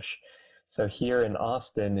large. So here in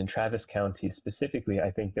Austin, in Travis County specifically,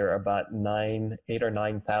 I think there are about 8 or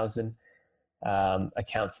 9,000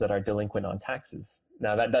 accounts that are delinquent on taxes.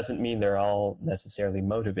 Now, that doesn't mean they're all necessarily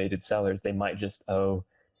motivated sellers. They might just owe,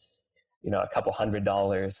 a couple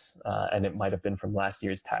 $100, and it might have been from last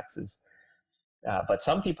year's taxes. But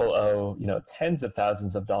some people owe, tens of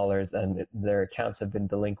thousands of dollars, and their accounts have been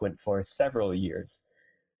delinquent for several years.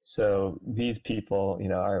 So these people,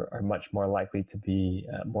 are much more likely to be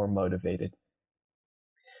more motivated.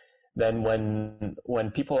 then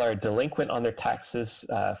when people are delinquent on their taxes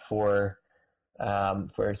for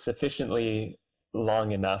sufficiently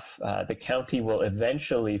long enough, the county will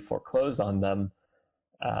eventually foreclose on them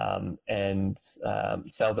and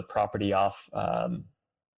sell the property off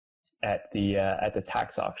at the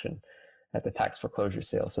tax auction, at the tax foreclosure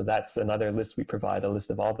sale. So that's another list we provide, a list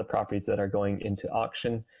of all the properties that are going into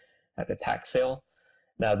auction at the tax sale.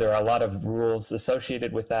 Now, there are a lot of rules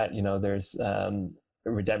associated with that. You know, there's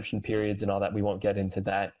redemption periods and all that. We won't get into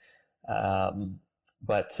that.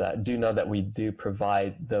 But do know that we do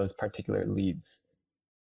provide those particular leads.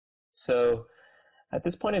 So at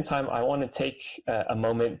this point in time, I want to take a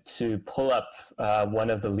moment to pull up one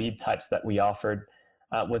of the lead types that we offered.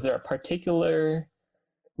 Was there a particular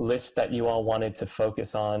list that you all wanted to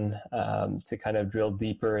focus on to kind of drill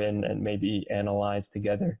deeper in and maybe analyze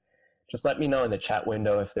together? Just let me know in the chat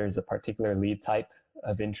window if there's a particular lead type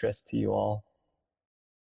of interest to you all.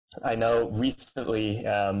 I know recently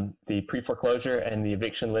the pre-foreclosure and the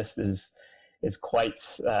eviction list is quite,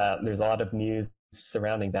 there's a lot of news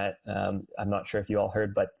surrounding that. I'm not sure if you all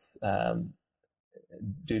heard, but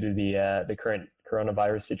due to the current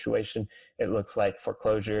coronavirus situation, it looks like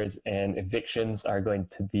foreclosures and evictions are going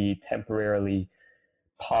to be temporarily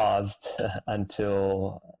paused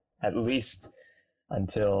until at least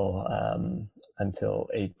until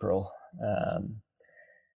April.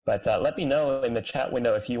 But let me know in the chat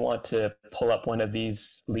window if you want to pull up one of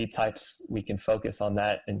these lead types. We can focus on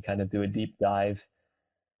that and kind of do a deep dive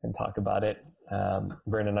and talk about it.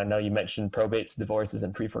 Vernon, I know you mentioned probates, divorces,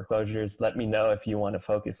 and pre-foreclosures. Let me know if you want to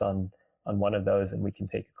focus on one of those and we can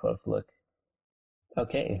take a close look.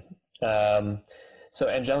 Okay. So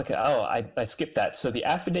Angelica, I skipped that. So the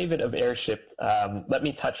affidavit of heirship, let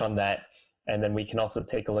me touch on that, and then we can also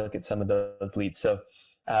take a look at some of those leads. So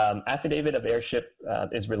affidavit of heirship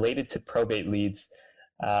is related to probate leads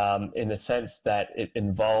in the sense that it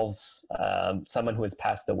involves someone who has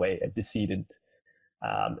passed away, a decedent.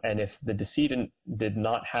 And if the decedent did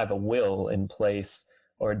not have a will in place,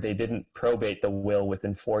 or they didn't probate the will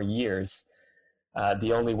within 4 years,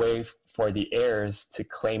 the only way for the heirs to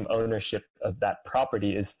claim ownership of that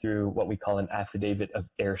property is through what we call an affidavit of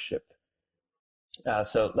heirship.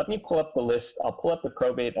 So let me pull up the list. I'll pull up the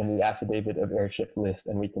probate and the affidavit of heirship list,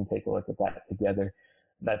 and we can take a look at that together.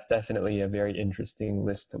 That's definitely a very interesting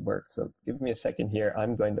list to work. So give me a second here.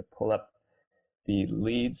 I'm going to pull up the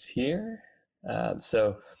leads here.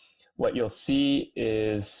 So what you'll see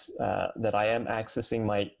is that I am accessing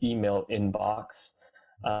my email inbox,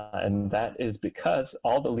 and that is because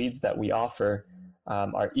all the leads that we offer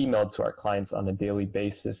are emailed to our clients on a daily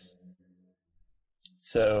basis.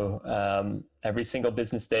 So every single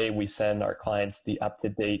business day, we send our clients the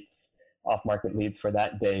up-to-date off-market lead for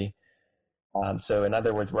that day. So in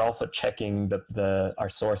other words, we're also checking our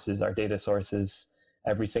sources, our data sources,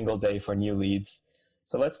 every single day for new leads.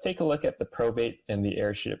 So let's take a look at the probate and the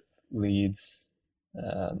heirship leads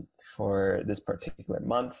for this particular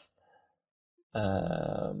month.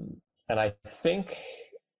 And I think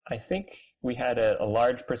we had a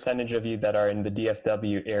large percentage of you that are in the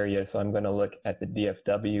DFW area, so I'm going to look at the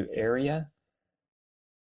DFW area.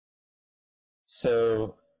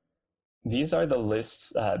 So these are the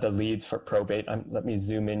lists, the leads for probate. Let me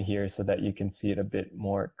zoom in here so that you can see it a bit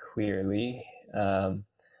more clearly.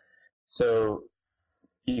 So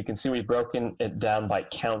you can see we've broken it down by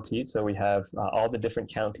county. So we have all the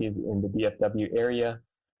different counties in the DFW area.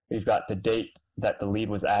 We've got the date that the lead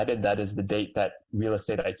was added. That is the date that Real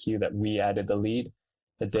Estate IQ, that we added the lead.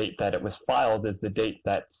 The date that it was filed is the date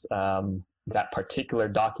that that particular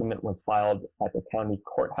document was filed at the county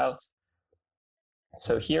courthouse.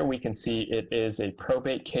 So here we can see it is a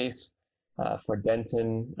probate case for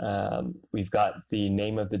Denton. We've got the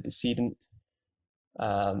name of the decedent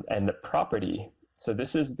and the property. So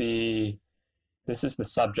this is the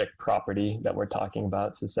subject property that we're talking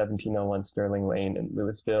about. So 1701 Sterling Lane in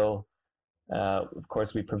Louisville. Of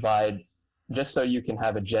course, we provide, just so you can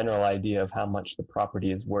have a general idea of how much the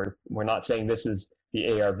property is worth. We're not saying this is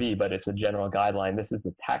the ARV, but it's a general guideline. This is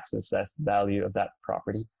the tax assessed value of that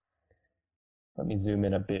property. Let me zoom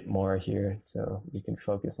in a bit more here so we can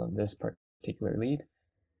focus on this particular lead.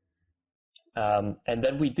 And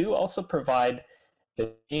then we do also provide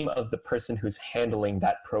the name of the person who's handling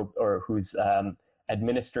that or who's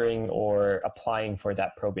administering or applying for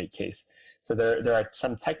that probate case. So there are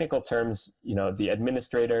some technical terms, you know, the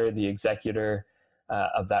administrator, the executor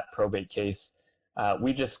of that probate case.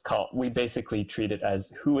 We basically treat it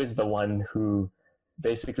as who is the one who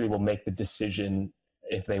basically will make the decision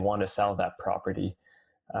if they want to sell that property.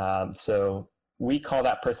 So we call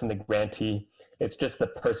that person the grantee. It's just the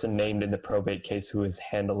person named in the probate case who is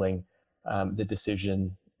handling the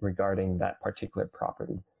decision regarding that particular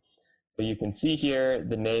property. So you can see here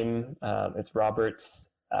the name, it's Roberts.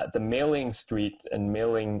 The mailing street and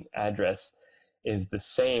mailing address is the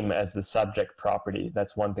same as the subject property.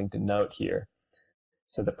 That's one thing to note here.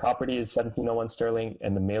 So the property is 1701 Sterling,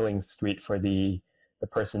 and the mailing street for the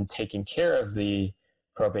person taking care of the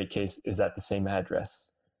probate case is at the same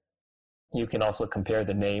address. You can also compare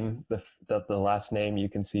the name, the last name. You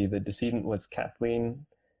can see the decedent was Kathleen,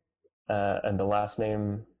 and the last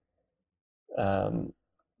name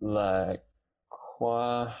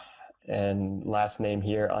Lacroix, and last name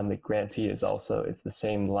here on the grantee is also, it's the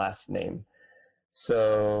same last name.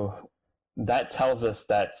 So that tells us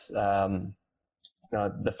that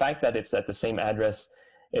the fact that it's at the same address,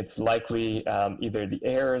 it's likely either the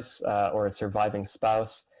heirs or a surviving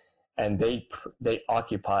spouse, and they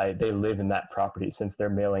live in that property since their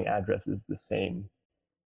mailing address is the same.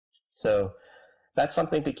 So that's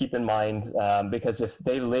something to keep in mind, because if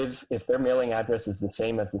their mailing address is the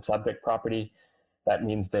same as the subject property, that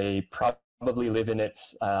means they probably live in it,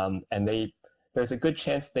 and there's a good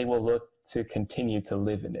chance they will look to continue to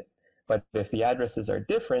live in it. But if the addresses are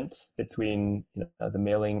different between the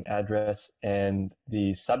mailing address and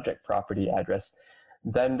the subject property address,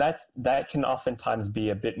 then that can oftentimes be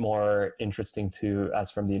a bit more interesting to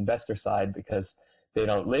us from the investor side, because they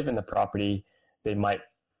don't live in the property. They might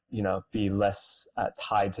be less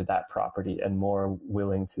tied to that property and more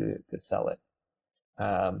willing to sell it.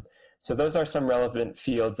 So those are some relevant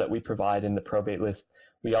fields that we provide in the probate list.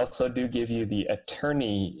 We also do give you the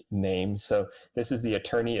attorney name. So this is the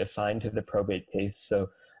attorney assigned to the probate case. So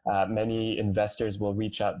many investors will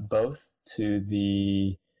reach out both to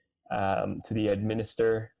the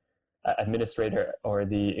administrator or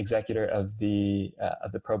the executor of the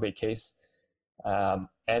probate case,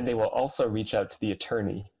 and they will also reach out to the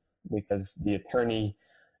attorney, because the attorney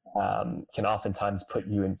can oftentimes put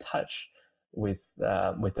you in touch with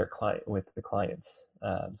the clients.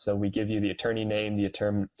 So we give you the attorney name, the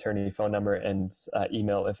attorney phone number, and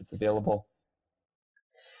email if it's available.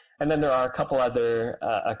 And then there are a couple other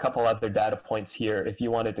data points here. If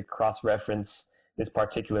you wanted to cross-reference this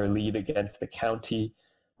particular lead against the county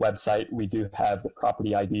website, we do have the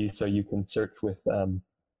property ID, so you can search with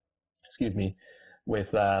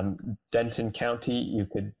Denton County. You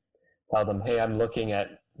could tell them, hey, I'm looking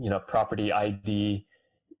at property ID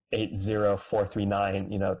 80439.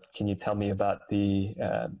 Can you tell me about the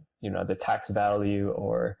the tax value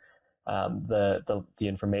or the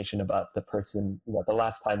information about the person, the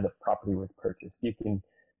last time the property was purchased? You can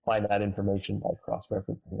find that information by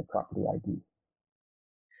cross-referencing the property ID.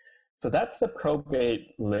 So that's the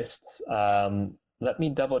probate list. Let me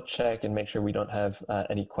double check and make sure we don't have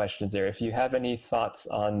any questions there. If you have any thoughts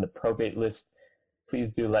on the probate list,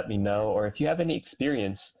 please do let me know. Or if you have any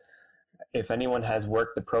experience, if anyone has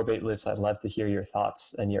worked the probate list, I'd love to hear your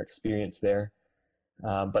thoughts and your experience there.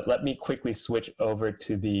 But let me quickly switch over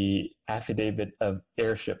to the affidavit of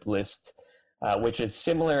heirship list, which is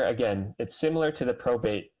similar. Again, it's similar to the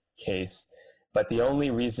probate case, but the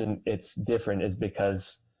only reason it's different is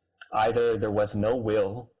because either there was no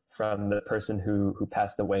will from the person who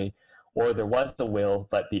passed away, or there was the will,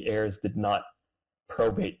 but the heirs did not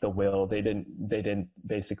probate the will. They didn't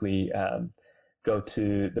basically go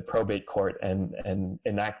to the probate court and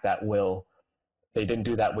enact that will. They didn't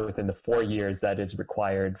do that within the 4 years that is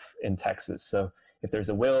required in Texas. So if there's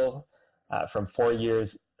a will from 4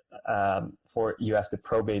 years, you have to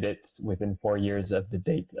probate it within 4 years of the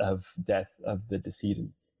date of death of the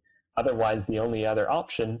decedent. Otherwise, the only other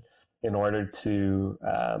option in order to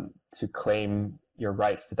claim your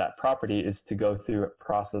rights to that property is to go through a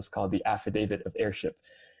process called the affidavit of heirship.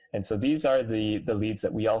 And so these are the leads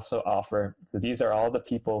that we also offer. So these are all the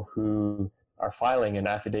people who are filing an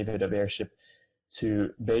affidavit of heirship to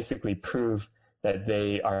basically prove that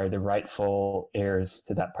they are the rightful heirs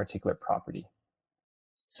to that particular property.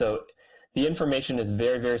 So the information is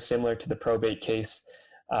very, very similar to the probate case.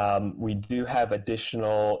 We do have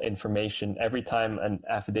additional information. Every time an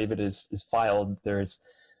affidavit is filed, there's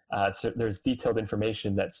detailed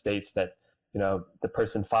information that states that the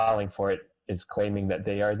person filing for it is claiming that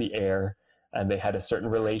they are the heir and they had a certain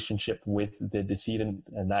relationship with the decedent,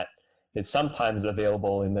 and that is sometimes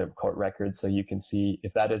available in the court records. So you can see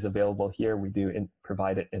if that is available here. We do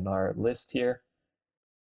provide it in our list here.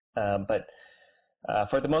 But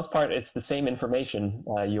for the most part, it's the same information.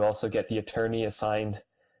 You also get the attorney assigned,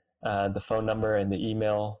 the phone number and the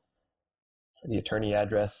email, the attorney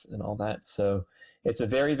address and all that. So it's a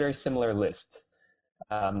very, very similar list.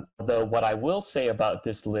 Though what I will say about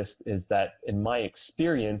this list is that in my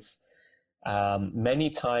experience, many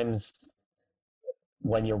times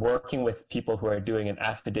when you're working with people who are doing an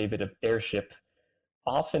affidavit of heirship,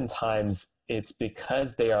 oftentimes it's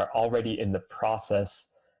because they are already in the process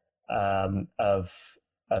of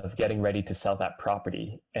getting ready to sell that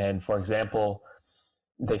property. And for example,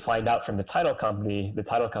 they find out from the title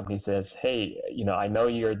company says, hey, I know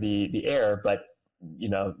you're the heir, but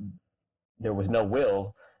there was no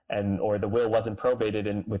will, or the will wasn't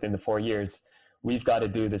probated within the 4 years. We've got to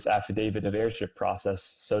do this affidavit of heirship process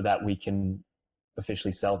so that we can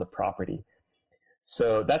officially sell the property.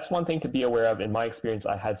 So that's one thing to be aware of. In my experience,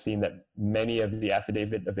 I have seen that many of the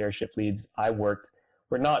affidavit of heirship leads I worked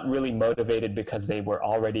were not really motivated because they were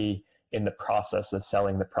already in the process of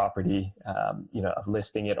selling the property, of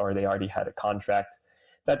listing it, or they already had a contract.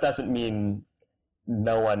 That doesn't mean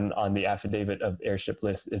no one on the affidavit of heirship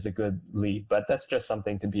list is a good lead, but that's just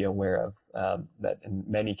something to be aware of, that in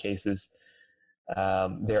many cases,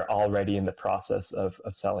 they're already in the process of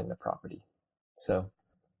selling the property. So,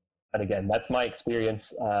 and again, that's my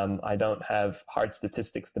experience. I don't have hard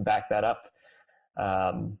statistics to back that up,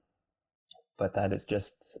 but that is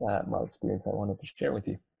just my experience I wanted to share with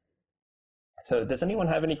you. So does anyone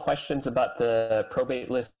have any questions about the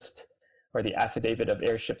probate list or the affidavit of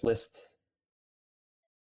heirship list?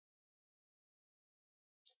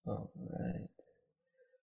 All right,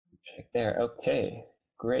 check there. Okay,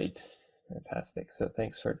 great, fantastic. So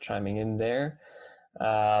thanks for chiming in there.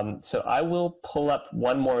 So I will pull up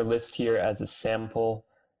one more list here as a sample,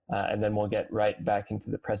 and then we'll get right back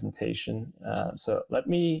into the presentation. So let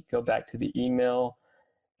me go back to the email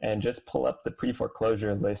and just pull up the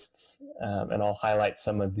pre-foreclosure lists, and I'll highlight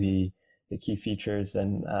some of the key features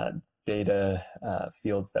and data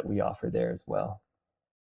fields that we offer there as well.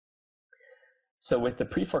 So with the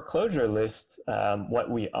pre-foreclosure list, what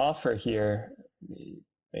we offer here, let me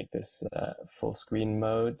make this full screen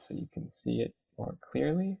mode so you can see it more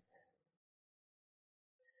clearly.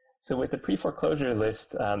 So with the pre-foreclosure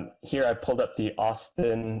list, here I've pulled up the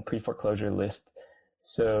Austin pre-foreclosure list.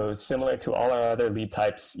 So similar to all our other lead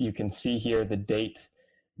types, you can see here the date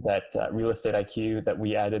that Real Estate IQ that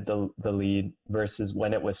we added the lead versus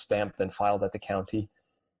when it was stamped and filed at the county.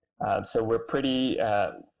 So we're pretty,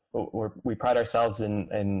 we pride ourselves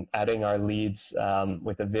in adding our leads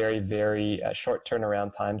with a very, very short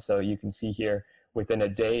turnaround time. So you can see here within a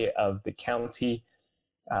day of the county,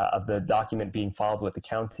 of the document being filed with the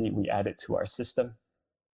county, we add it to our system.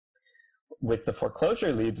 With the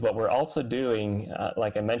foreclosure leads, what we're also doing,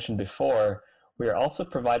 like I mentioned before, we are also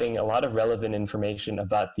providing a lot of relevant information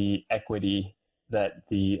about the equity that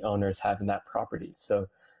the owners have in that property. So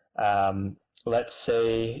let's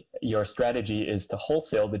say your strategy is to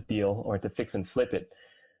wholesale the deal or to fix and flip it.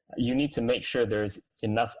 You need to make sure there's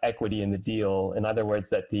enough equity in the deal. In other words,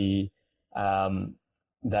 that the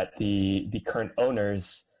current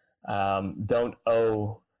owners don't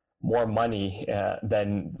owe more money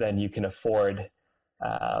than you can afford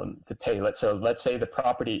to pay. Let's say the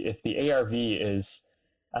property, if the ARV is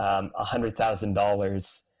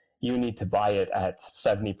 $100,000, you need to buy it at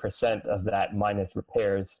 70% of that minus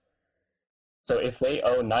repairs. So if they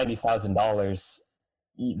owe $90,000,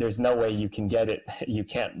 there's no way you can get it. You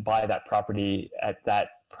can't buy that property at that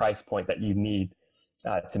price point that you need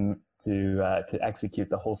to execute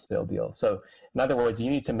the wholesale deal. So in other words,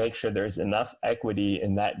 you need to make sure there's enough equity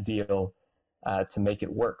in that deal to make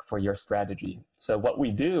it work for your strategy. So what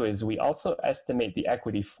we do is we also estimate the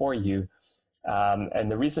equity for you.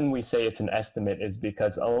 And the reason we say it's an estimate is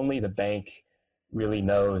because only the bank really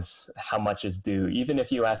knows how much is due. Even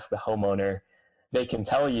if you ask the homeowner, they can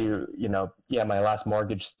tell you, yeah, my last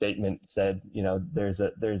mortgage statement said,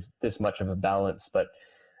 there's this much of a balance, but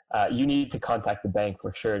you need to contact the bank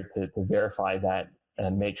for sure to verify that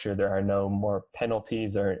and make sure there are no more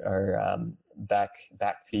penalties or back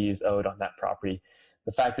fees owed on that property.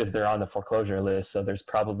 The fact is they're on the foreclosure list, so there's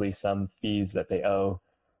probably some fees that they owe,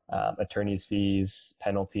 attorney's fees,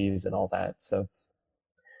 penalties, and all that. So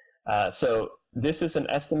this is an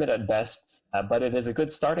estimate at best, but it is a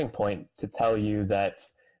good starting point to tell you that,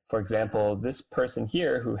 for example, this person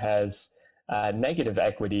here who has negative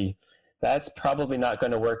equity, that's probably not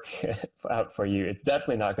going to work out for you. It's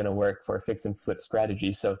definitely not going to work for a fix and flip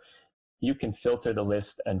strategy. So you can filter the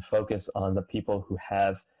list and focus on the people who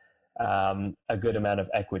have a good amount of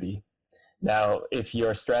equity. Now, if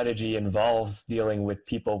your strategy involves dealing with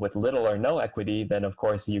people with little or no equity, then of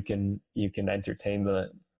course you can entertain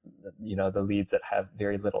the leads that have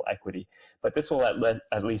very little equity. But this will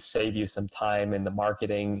at least save you some time in the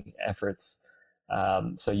marketing efforts,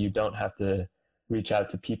 so you don't have to reach out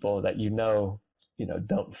to people that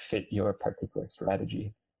don't fit your particular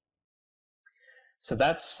strategy. So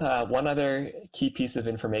that's one other key piece of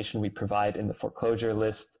information we provide in the foreclosure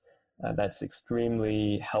list that's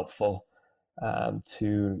extremely helpful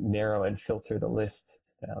to narrow and filter the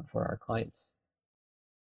list down for our clients.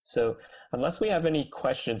 So unless we have any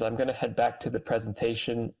questions, I'm going to head back to the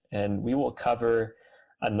presentation and we will cover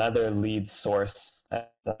another lead source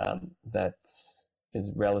that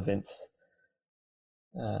is relevant.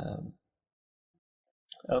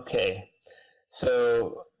 Okay,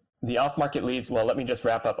 so the off-market leads, well, let me just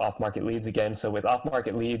wrap up off-market leads again. So with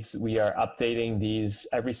off-market leads, we are updating these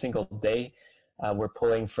every single day. We're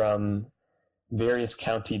pulling from various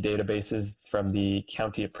county databases, from the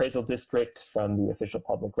county appraisal district, from the official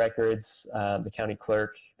public records, the county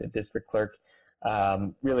clerk, the district clerk.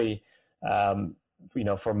 Really,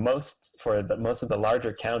 for most of the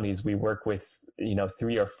larger counties, we work with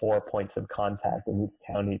 3 or 4 points of contact in each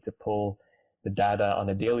county to pull the data on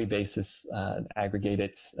a daily basis, and aggregate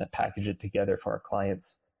it, package it together for our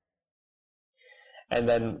clients. And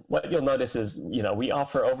then what you'll notice is, we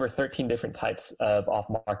offer over 13 different types of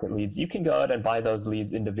off-market leads. You can go out and buy those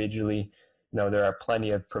leads individually. There are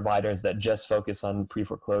plenty of providers that just focus on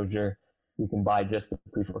pre-foreclosure. You can buy just the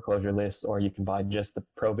pre-foreclosure list, or you can buy just the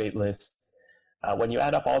probate list. When you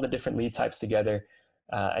add up all the different lead types together,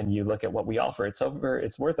 and you look at what we offer, it's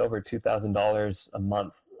worth over $2,000 a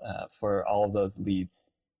month for all of those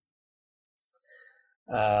leads.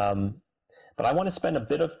 But I want to spend a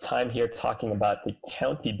bit of time here talking about the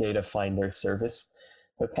County Data Finder service.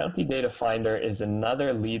 The County Data Finder is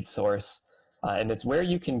another lead source, and it's where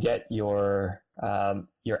you can get your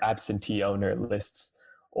absentee owner lists,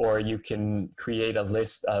 or you can create a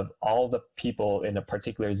list of all the people in a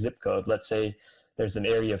particular zip code. Let's say there's an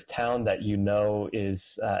area of town that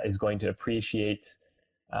is going to appreciate.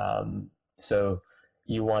 So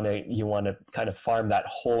you want to kind of farm that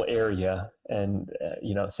whole area and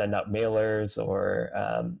send out mailers or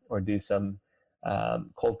do some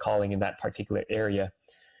cold calling in that particular area.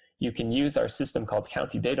 You can use our system called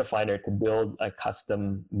County Data Finder to build a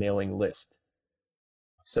custom mailing list.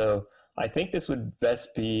 So I think this would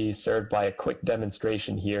best be served by a quick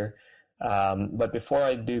demonstration here. But before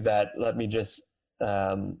I do that, let me just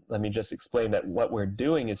explain that what we're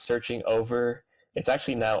doing is searching over, it's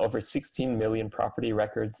actually now over 16 million property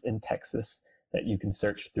records in Texas that you can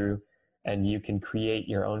search through, and you can create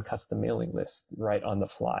your own custom mailing list right on the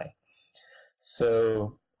fly.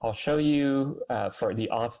 So I'll show you for the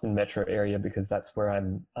Austin metro area, because that's where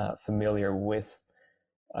I'm familiar with.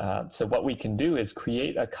 So what we can do is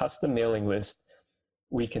create a custom mailing list.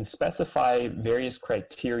 We can specify various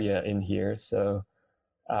criteria in here. So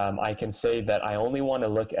I can say that I only want to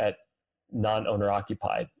look at non-owner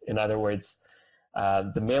occupied. In other words,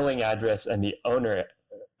 the mailing address and the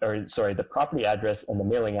property address and the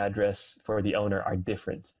mailing address for the owner are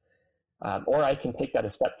different. Or I can take that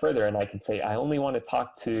a step further and I can say, I only want to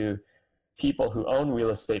talk to people who own real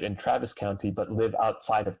estate in Travis County but live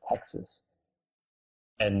outside of Texas.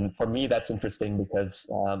 And for me, that's interesting because,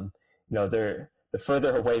 the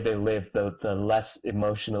further away they live, the less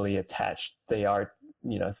emotionally attached they are,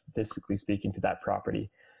 statistically speaking, to that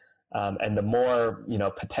property. And the more,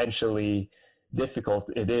 potentially difficult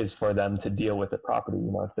it is for them to deal with the property.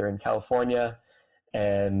 If they're in California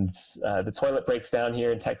and the toilet breaks down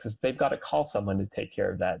here in Texas, they've got to call someone to take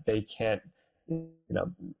care of that. They can't,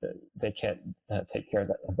 take care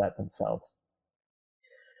of that themselves.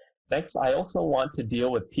 Next, I also want to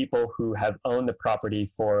deal with people who have owned the property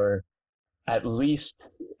for at least,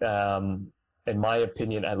 in my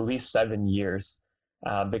opinion, at least 7 years,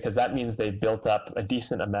 because that means they've built up a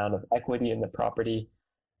decent amount of equity in the property,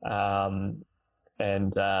 and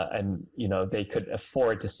they could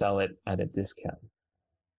afford to sell it at a discount.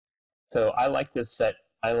 So I like to say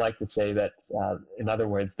that, in other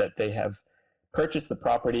words, that they have purchased the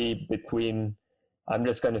property between, I'm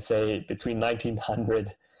just going to say between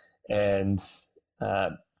 1900 and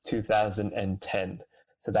 2010.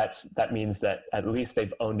 So that means that at least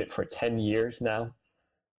they've owned it for 10 years now.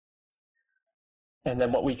 And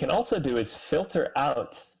then what we can also do is filter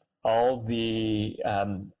out all the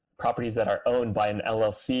properties that are owned by an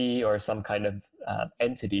LLC or some kind of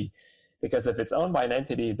entity, because if it's owned by an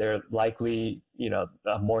entity, they're likely, a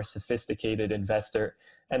more sophisticated investor,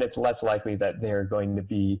 and it's less likely that they're going to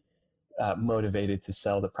be motivated to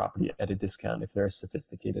sell the property at a discount if they're a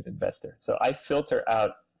sophisticated investor. So I filter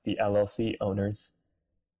out the LLC owners.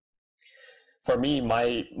 For me,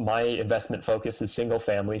 my investment focus is single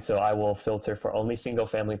family, so I will filter for only single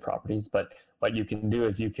family properties. But what you can do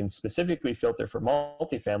is you can specifically filter for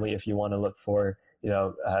multifamily if you want to look for,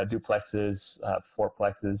 duplexes,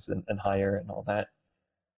 fourplexes, and higher, and all that.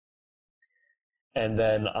 And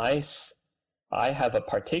then I have a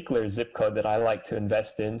particular zip code that I like to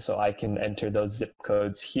invest in, so I can enter those zip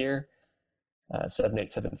codes here,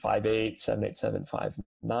 78758,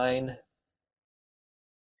 78759.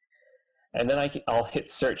 And then I'll hit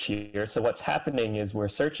search here. So what's happening is we're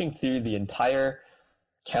searching through the entire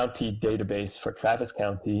county database for Travis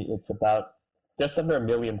County. It's about just under 1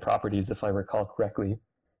 million properties, if I recall correctly.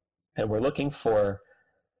 And we're looking for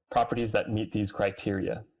properties that meet these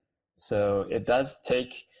criteria. So it does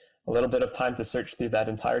take a little bit of time to search through that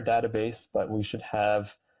entire database, but we should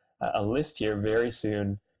have a list here very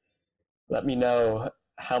soon. Let me know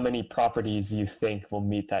how many properties you think will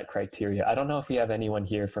meet that criteria. I don't know if we have anyone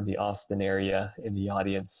here from the Austin area in the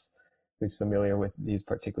audience who's familiar with these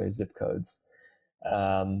particular zip codes.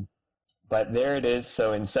 But there it is.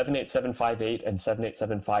 So in 78758 and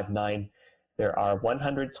 78759, there are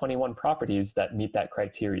 121 properties that meet that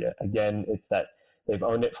criteria. Again, it's that they've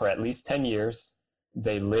owned it for at least 10 years,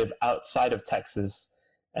 they live outside of Texas,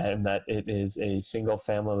 and that it is a single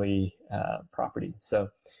family property. So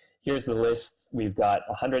here's the list. We've got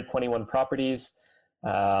 121 properties.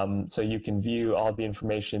 So you can view all the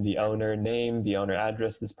information, the owner name, the owner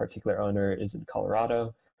address. This particular owner is in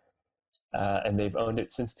Colorado, and they've owned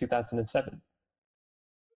it since 2007.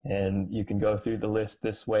 And you can go through the list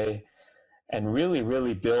this way and really,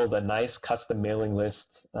 really build a nice custom mailing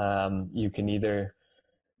list. You can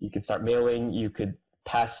start mailing, you could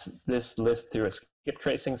pass this list through a skip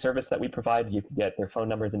tracing service that we provide. You can get their phone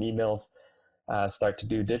numbers and emails, start to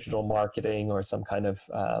do digital marketing or some kind of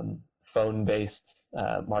phone-based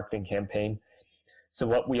marketing campaign. So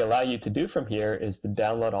what we allow you to do from here is to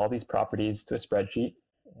download all these properties to a spreadsheet.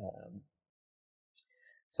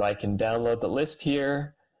 So I can download the list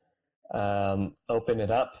here, open it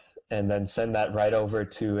up, and then send that right over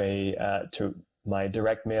to my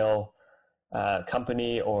direct mail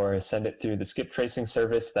company, or send it through the skip tracing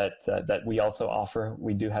service that we also offer.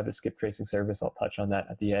 We do have a skip tracing service. I'll touch on that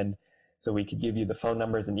at the end. So we could give you the phone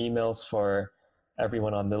numbers and emails for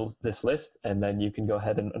everyone on this list, and then you can go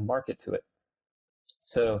ahead and market to it.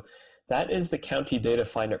 So that is the County Data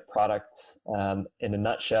Finder product in a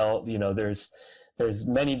nutshell. There's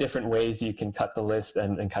many different ways you can cut the list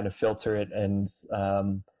and kind of filter it and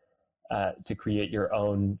to create your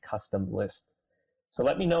own custom list. So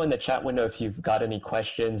let me know in the chat window if you've got any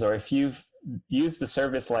questions, or if you've used a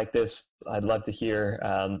service like this. I'd love to hear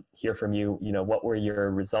from you. What were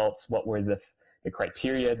your results? What were the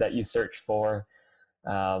criteria that you searched for?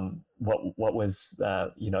 What was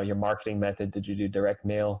your marketing method? Did you do direct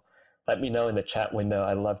mail? Let me know in the chat window.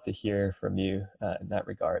 I'd love to hear from you in that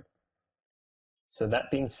regard. So that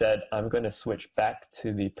being said, I'm going to switch back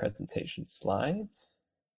to the presentation slides.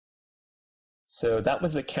 So that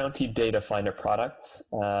was the County Data Finder product.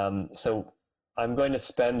 So I'm going to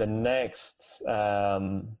spend the next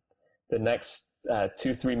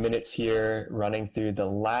 2-3 minutes here running through the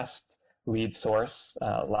last lead source,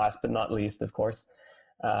 last but not least, of course.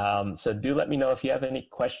 So do let me know if you have any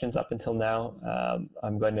questions up until now.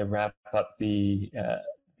 I'm going to wrap up the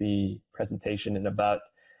presentation in about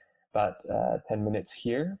 10 minutes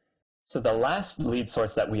here. So the last lead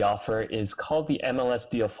source that we offer is called the MLS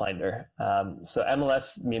Deal Finder. So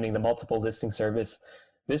MLS meaning the multiple listing service.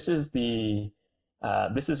 This is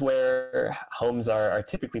where homes are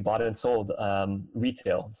typically bought and sold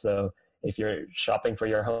retail. So if you're shopping for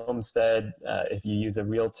your homestead, if you use a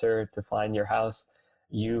realtor to find your house,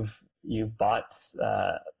 you've bought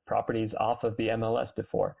properties off of the MLS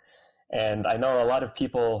before. And I know a lot of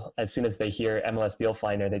people, as soon as they hear MLS Deal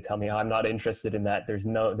Finder, they tell me, "Oh, I'm not interested in that. There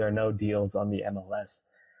are no deals on the MLS."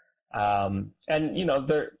 And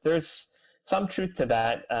there's some truth to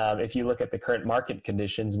that. If you look at the current market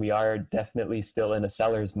conditions, we are definitely still in a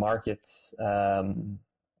seller's market. We're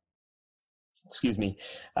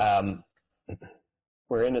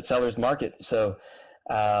in a seller's market. So,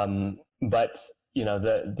 but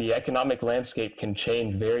the economic landscape can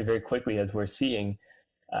change very, very quickly, as we're seeing.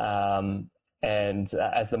 And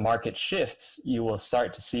as the market shifts, you will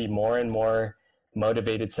start to see more and more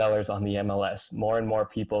motivated sellers on the MLS, more and more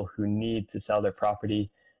people who need to sell their property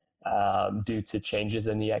due to changes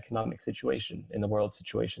in the economic situation, in the world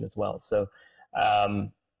situation as well. So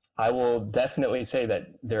I will definitely say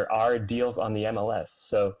that there are deals on the MLS.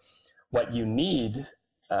 So what you need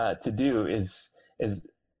to do is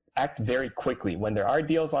act very quickly. When there are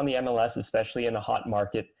deals on the MLS, especially in a hot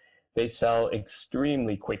market, they sell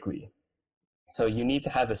extremely quickly. So you need to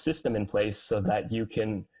have a system in place so that you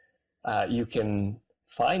can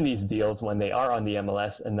find these deals when they are on the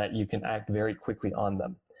MLS, and that you can act very quickly on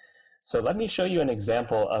them. So let me show you an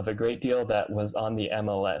example of a great deal that was on the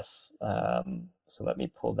MLS. So let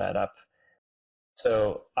me pull that up.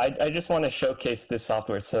 So I just want to showcase this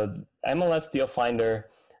software. So MLS Deal Finder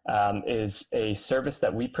is a service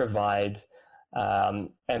that we provide.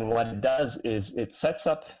 And what it does is it sets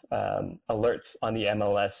up alerts on the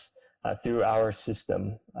MLS through our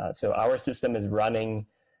system. So our system is running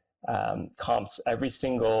comps every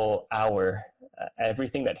single hour.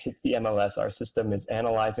 Everything that hits the MLS, our system is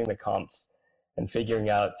analyzing the comps and figuring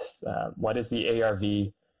out what is the ARV,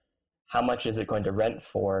 how much is it going to rent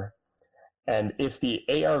for, and if the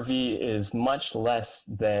ARV is much less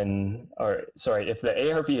than, or sorry, if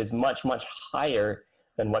the ARV is much, much higher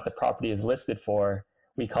than what the property is listed for,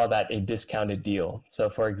 we call that a discounted deal. So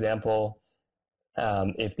for example,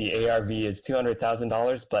 if the ARV is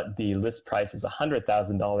 $200,000, but the list price is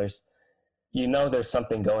 $100,000, you know there's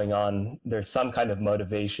something going on. There's some kind of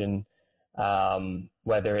motivation,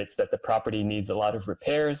 whether it's that the property needs a lot of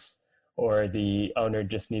repairs or the owner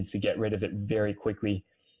just needs to get rid of it very quickly.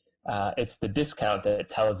 It's the discount that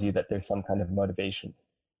tells you that there's some kind of motivation.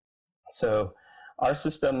 So our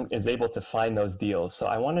system is able to find those deals. So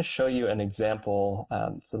I want to show you an example.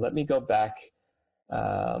 So let me go back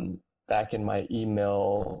in my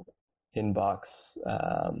email inbox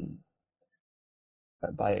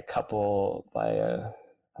by a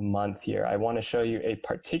month here. I want to show you a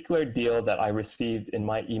particular deal that I received in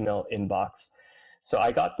my email inbox. So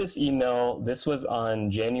I got this email. This was on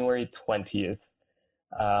January 20th.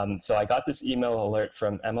 So I got this email alert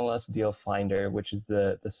from MLS Deal Finder, which is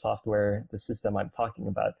the software, the system I'm talking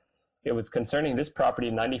about. It was concerning this property,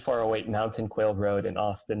 9408 Mountain Quail Road in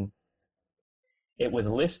Austin. It was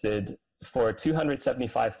listed for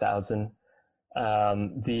 $275,000.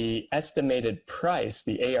 The estimated price,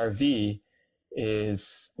 the ARV,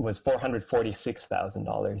 was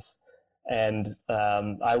 $446,000. And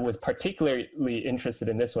I was particularly interested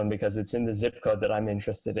in this one because it's in the zip code that I'm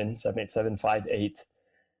interested in, 78758.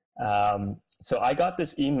 So I got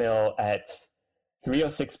this email at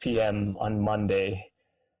 3:06 p.m. on Monday.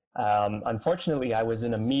 Unfortunately, I was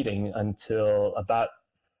in a meeting until about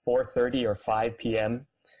 4:30 or 5 p.m.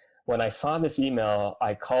 When I saw this email,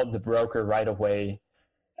 I called the broker right away,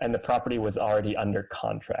 and the property was already under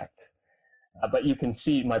contract. But you can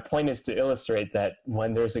see, my point is to illustrate that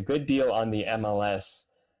when there's a good deal on the MLS,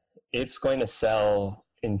 it's going to sell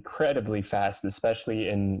incredibly fast, especially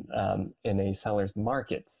in a seller's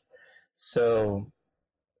markets. So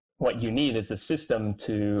what you need is a system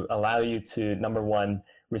to allow you to, number one,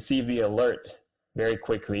 receive the alert very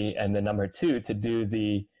quickly, and then number two, to do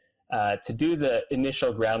the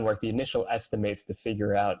initial groundwork, the initial estimates to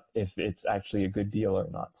figure out if it's actually a good deal or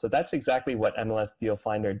not. So that's exactly what MLS Deal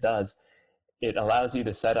Finder does. It allows you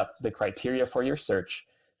to set up the criteria for your search.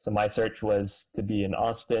 So my search was to be in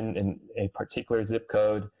Austin in a particular zip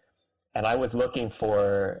code, and I was looking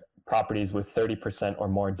for properties with 30% or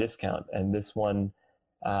more discount, and this one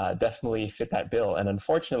definitely fit that bill. And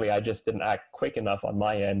unfortunately, I just didn't act quick enough on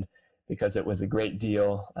my end because it was a great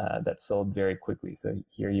deal that sold very quickly. So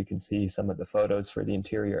here you can see some of the photos for the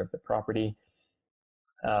interior of the property.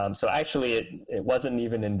 So actually, it wasn't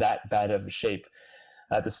even in that bad of a shape.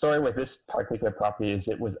 The story with this particular property is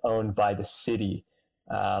it was owned by the city,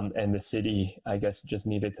 and the city, I guess, just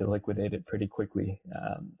needed to liquidate it pretty quickly.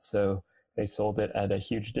 So they sold it at a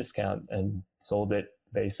huge discount and sold it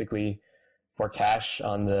basically for cash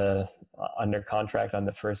under contract on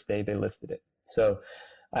the first day they listed it. So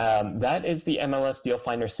that is the MLS Deal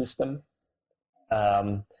Finder system.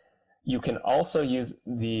 You can also use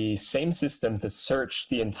the same system to search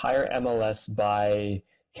the entire MLS by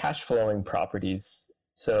cash flowing properties.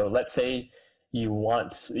 So let's say you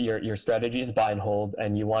want your strategy is buy and hold,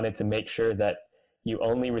 and you wanted to make sure that you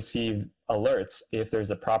only receive alerts if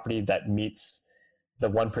there's a property that meets the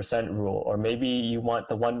 1% rule, or maybe you want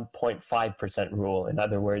the 1.5% rule. In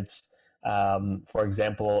other words, for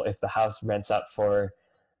example, if the house rents out for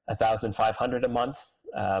 $1,500 a month,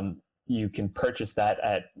 you can purchase that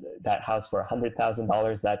house for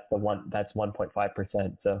 $100,000. That's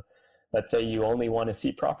 1.5%. So let's say you only want to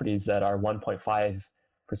see properties that are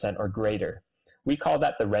 1.5% or greater. We call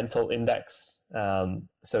that the rental index.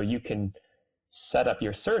 So you can set up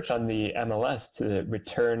your search on the MLS to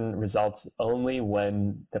return results only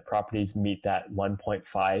when the properties meet that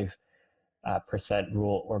 1.5%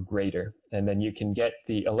 rule or greater. And then you can get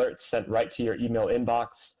the alerts sent right to your email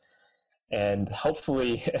inbox. And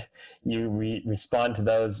hopefully you respond to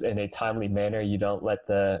those in a timely manner. You don't let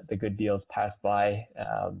the good deals pass by.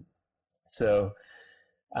 So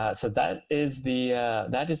that is the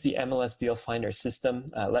MLS Deal Finder system.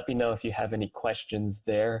 Let me know if you have any questions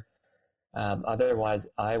there. Otherwise,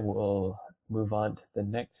 I will move on to the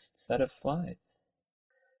next set of slides.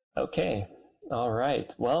 Okay, all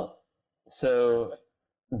right. Well, so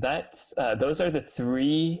that's those are the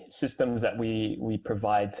three systems that we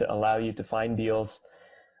provide to allow you to find deals,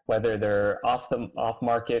 whether they're off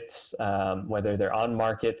markets, whether they're on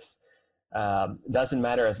markets. Doesn't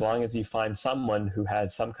matter, as long as you find someone who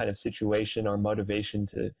has some kind of situation or motivation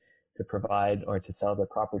to provide or to sell their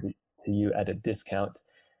property to you at a discount.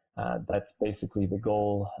 That's basically the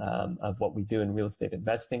goal of what we do in real estate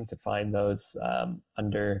investing, to find those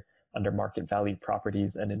under market value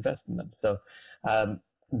properties and invest in them. So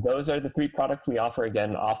those are the three products we offer.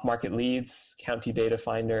 Again, off-market leads, County Data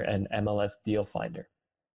Finder, and MLS Deal Finder.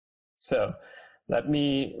 So let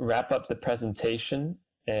me wrap up the presentation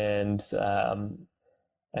and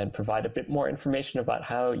provide a bit more information about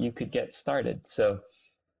how you could get started. So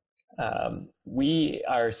we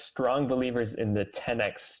are strong believers in the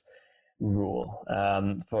 10x rule.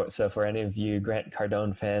 For any of you Grant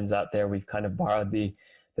Cardone fans out there, we've kind of borrowed the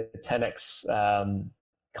 10x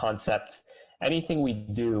concept. Anything we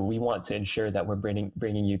do, we want to ensure that we're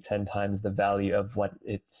bringing you 10 times the value of what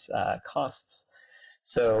it costs.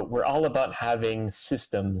 So we're all about having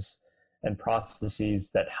systems and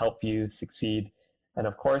processes that help you succeed, and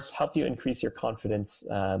of course, help you increase your confidence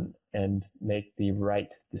and make the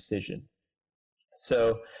right decision.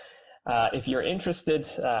 So if you're interested,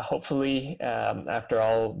 hopefully after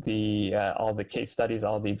all the case studies,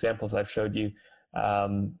 all the examples I've showed you,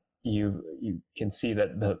 you can see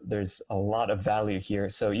that there's a lot of value here.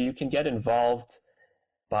 So you can get involved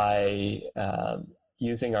by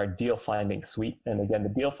using our deal finding suite. And again, the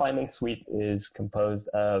deal finding suite is composed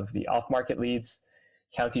of the off-market leads,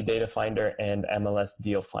 County Data Finder, and MLS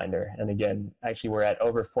Deal Finder. And again, actually we're at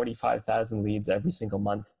over 45,000 leads every single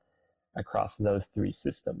month across those three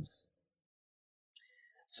systems.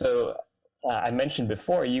 So I mentioned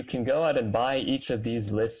before, you can go out and buy each of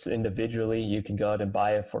these lists individually. You can go out and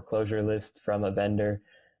buy a foreclosure list from a vendor,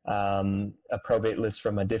 a probate list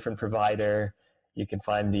from a different provider. You can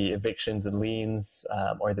find the evictions and liens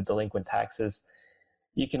or the delinquent taxes.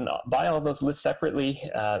 You can buy all those lists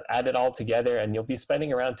separately, add it all together, and you'll be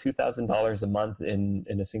spending around $2,000 a month in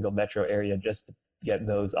a single metro area just to get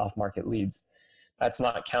those off-market leads. That's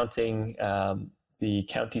not counting the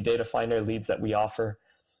County Data Finder leads that we offer,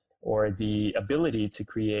 or the ability to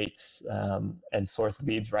create and source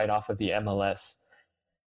leads right off of the MLS.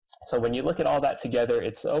 So when you look at all that together,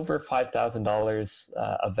 it's over $5,000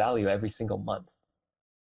 of value every single month.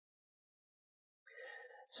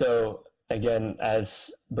 So again, as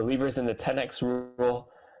believers in the 10x rule,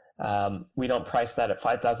 we don't price that at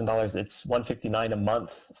 $5,000. It's $159 a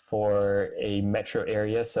month for a metro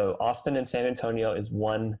area. So Austin and San Antonio is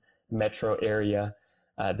one metro area.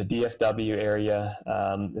 The DFW area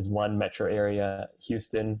is one metro area.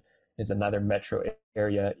 Houston is another metro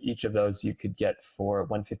area. Each of those you could get for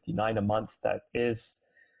 $159 a month. That is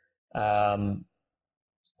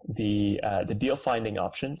the deal finding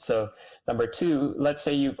option. So number two, let's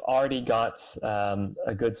say you've already got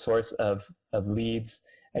a good source of leads,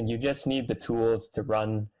 and you just need the tools to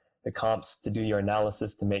run the comps, to do your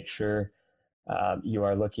analysis, to make sure you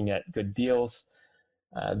are looking at good deals.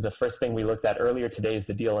 The first thing we looked at earlier today is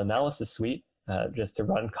the deal analysis suite, just to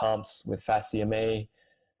run comps with FastCMA,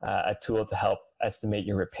 a tool to help estimate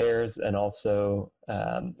your repairs, and also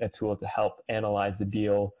a tool to help analyze the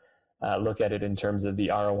deal, look at it in terms of the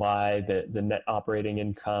ROI, the net operating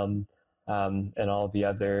income, and all the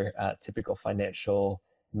other typical financial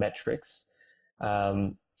metrics.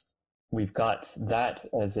 We've got that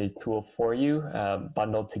as a tool for you,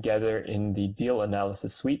 bundled together in the deal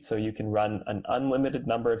analysis suite, so you can run an unlimited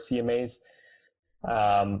number of CMAs.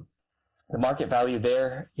 The market value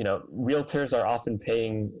there, realtors are often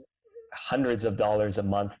paying hundreds of dollars a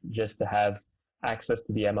month just to have access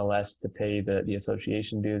to the MLS, to pay the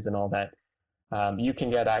association dues and all that. You can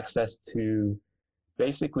get access to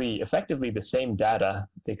basically effectively the same data,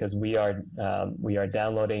 because we are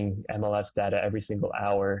downloading MLS data every single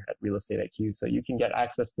hour at Real Estate IQ. So you can get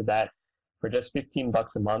access to that for just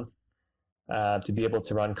 $15 a month to be able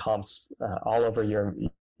to run comps all over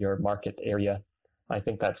your market area. I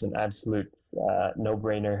think that's an absolute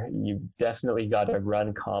no-brainer. You definitely got to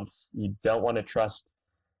run comps. You don't want to trust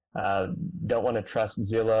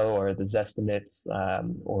Zillow or the Zestimates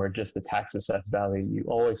or just the tax assessed value. You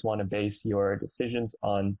always want to base your decisions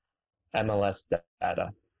on MLS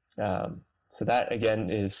data. So that again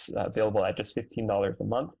is available at just $15 a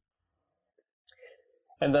month.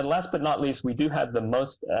 And then last but not least, we do have the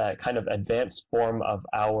most kind of advanced form of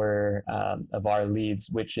our leads,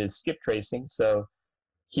 which is skip tracing. So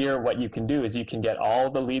here, what you can do is you can get all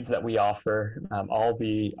the leads that we offer, all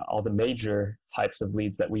the major types of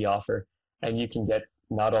leads that we offer, and you can get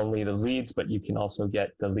not only the leads, but you can also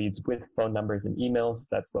get the leads with phone numbers and emails.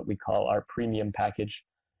 That's what we call our premium package.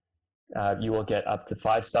 You will get up to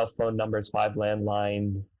 5 cell phone numbers, 5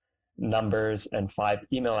 landlines numbers, and 5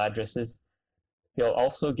 email addresses. You'll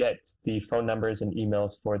also get the phone numbers and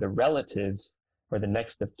emails for the relatives or the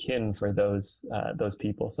next of kin for those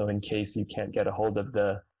people. So in case you can't get a hold of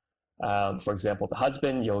the, for example, the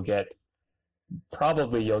husband, you'll get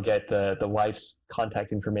the wife's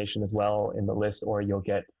contact information as well in the list, or you'll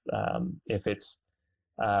get, if it's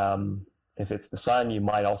the son, you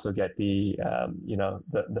might also get the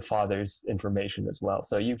father's information as well.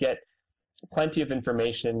 So you get plenty of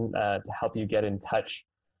information to help you get in touch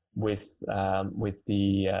with the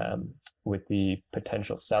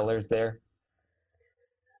potential sellers there.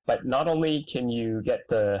 But not only can you get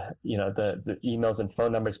the emails and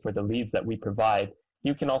phone numbers for the leads that we provide,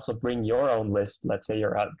 you can also bring your own list. Let's say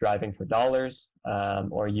you're out driving for dollars,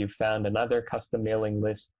 or you found another custom mailing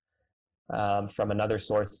list from another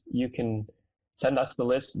source. You can send us the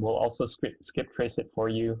list. We'll also skip trace it for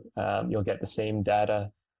you. You'll get the same data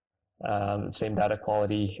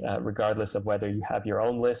quality, regardless of whether you have your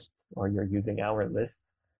own list or you're using our list.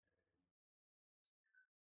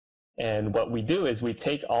 And what we do is we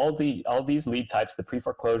take all these lead types, the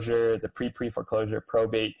pre-foreclosure, the pre-foreclosure,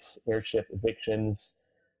 probates, heirship, evictions,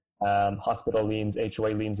 hospital liens,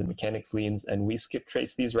 HOA liens, and mechanics liens, and we skip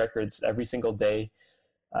trace these records every single day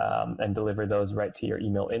and deliver those right to your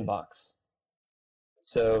email inbox.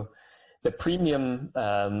 So the premium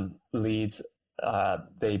leads,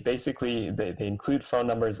 they include phone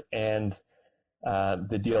numbers and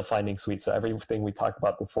the deal finding suite. So everything we talked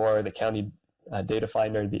about before, the county data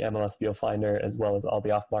finder, the MLS deal finder, as well as all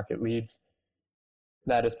the off-market leads.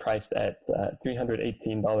 That is priced at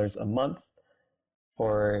 $318 a month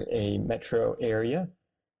for a metro area.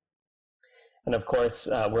 And of course,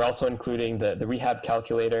 we're also including the rehab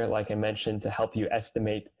calculator, like I mentioned, to help you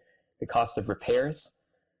estimate the cost of repairs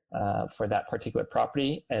for that particular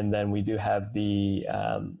property. And then we do have the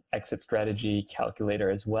exit strategy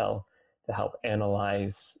calculator as well to help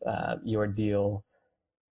analyze your deal.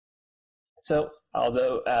 So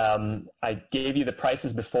although I gave you the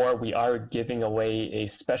prices before, we are giving away a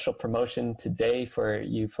special promotion today for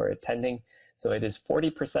you for attending. So it is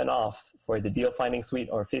 40% off for the deal finding suite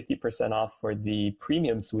or 50% off for the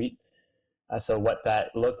premium suite. So what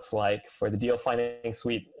that looks like for the deal finding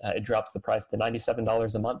suite, it drops the price to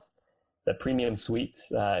 $97 a month. The premium suite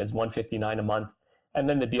is $159 a month. And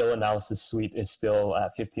then the deal analysis suite is still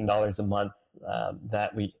 $15 a month.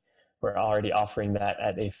 That we're already offering that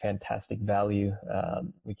at a fantastic value.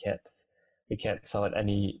 We can't sell it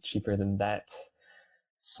any cheaper than that.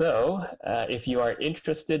 So if you are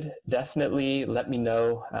interested, definitely let me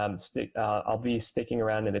know. I'll be sticking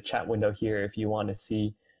around in the chat window here if you want to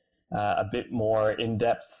see a bit more in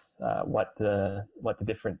depth what the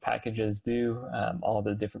different packages do, all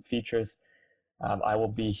the different features. I will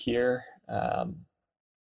be here.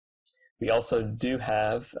 We also do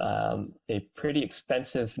have a pretty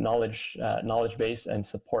extensive knowledge base and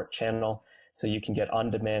support channel, so you can get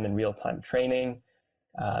on-demand and real-time training.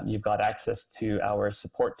 You've got access to our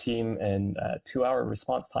support team and 2-hour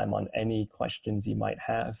response time on any questions you might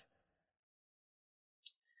have.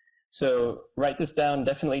 So write this down.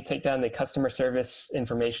 Definitely take down the customer service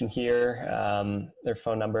information here, their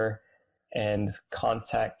phone number and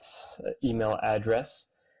contact email address.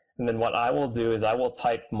 And then what I will do is I will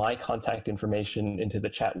type my contact information into the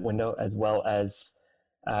chat window, as well as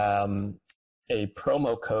a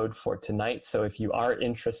promo code for tonight. So if you are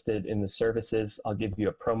interested in the services, I'll give you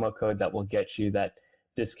a promo code that will get you that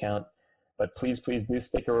discount. But please do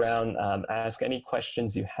stick around. Ask any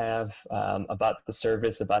questions you have about the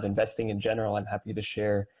service, about investing in general. I'm happy to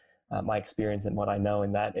share my experience and what I know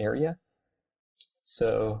in that area.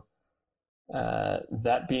 So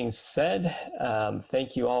that being said,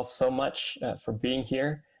 thank you all so much for being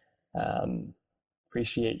here.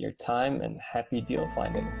 Appreciate your time and happy deal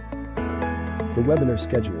findings. For webinar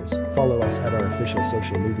schedules, follow us at our official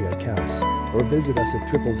social media accounts or visit us at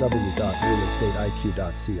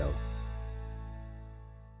www.realestateiq.co.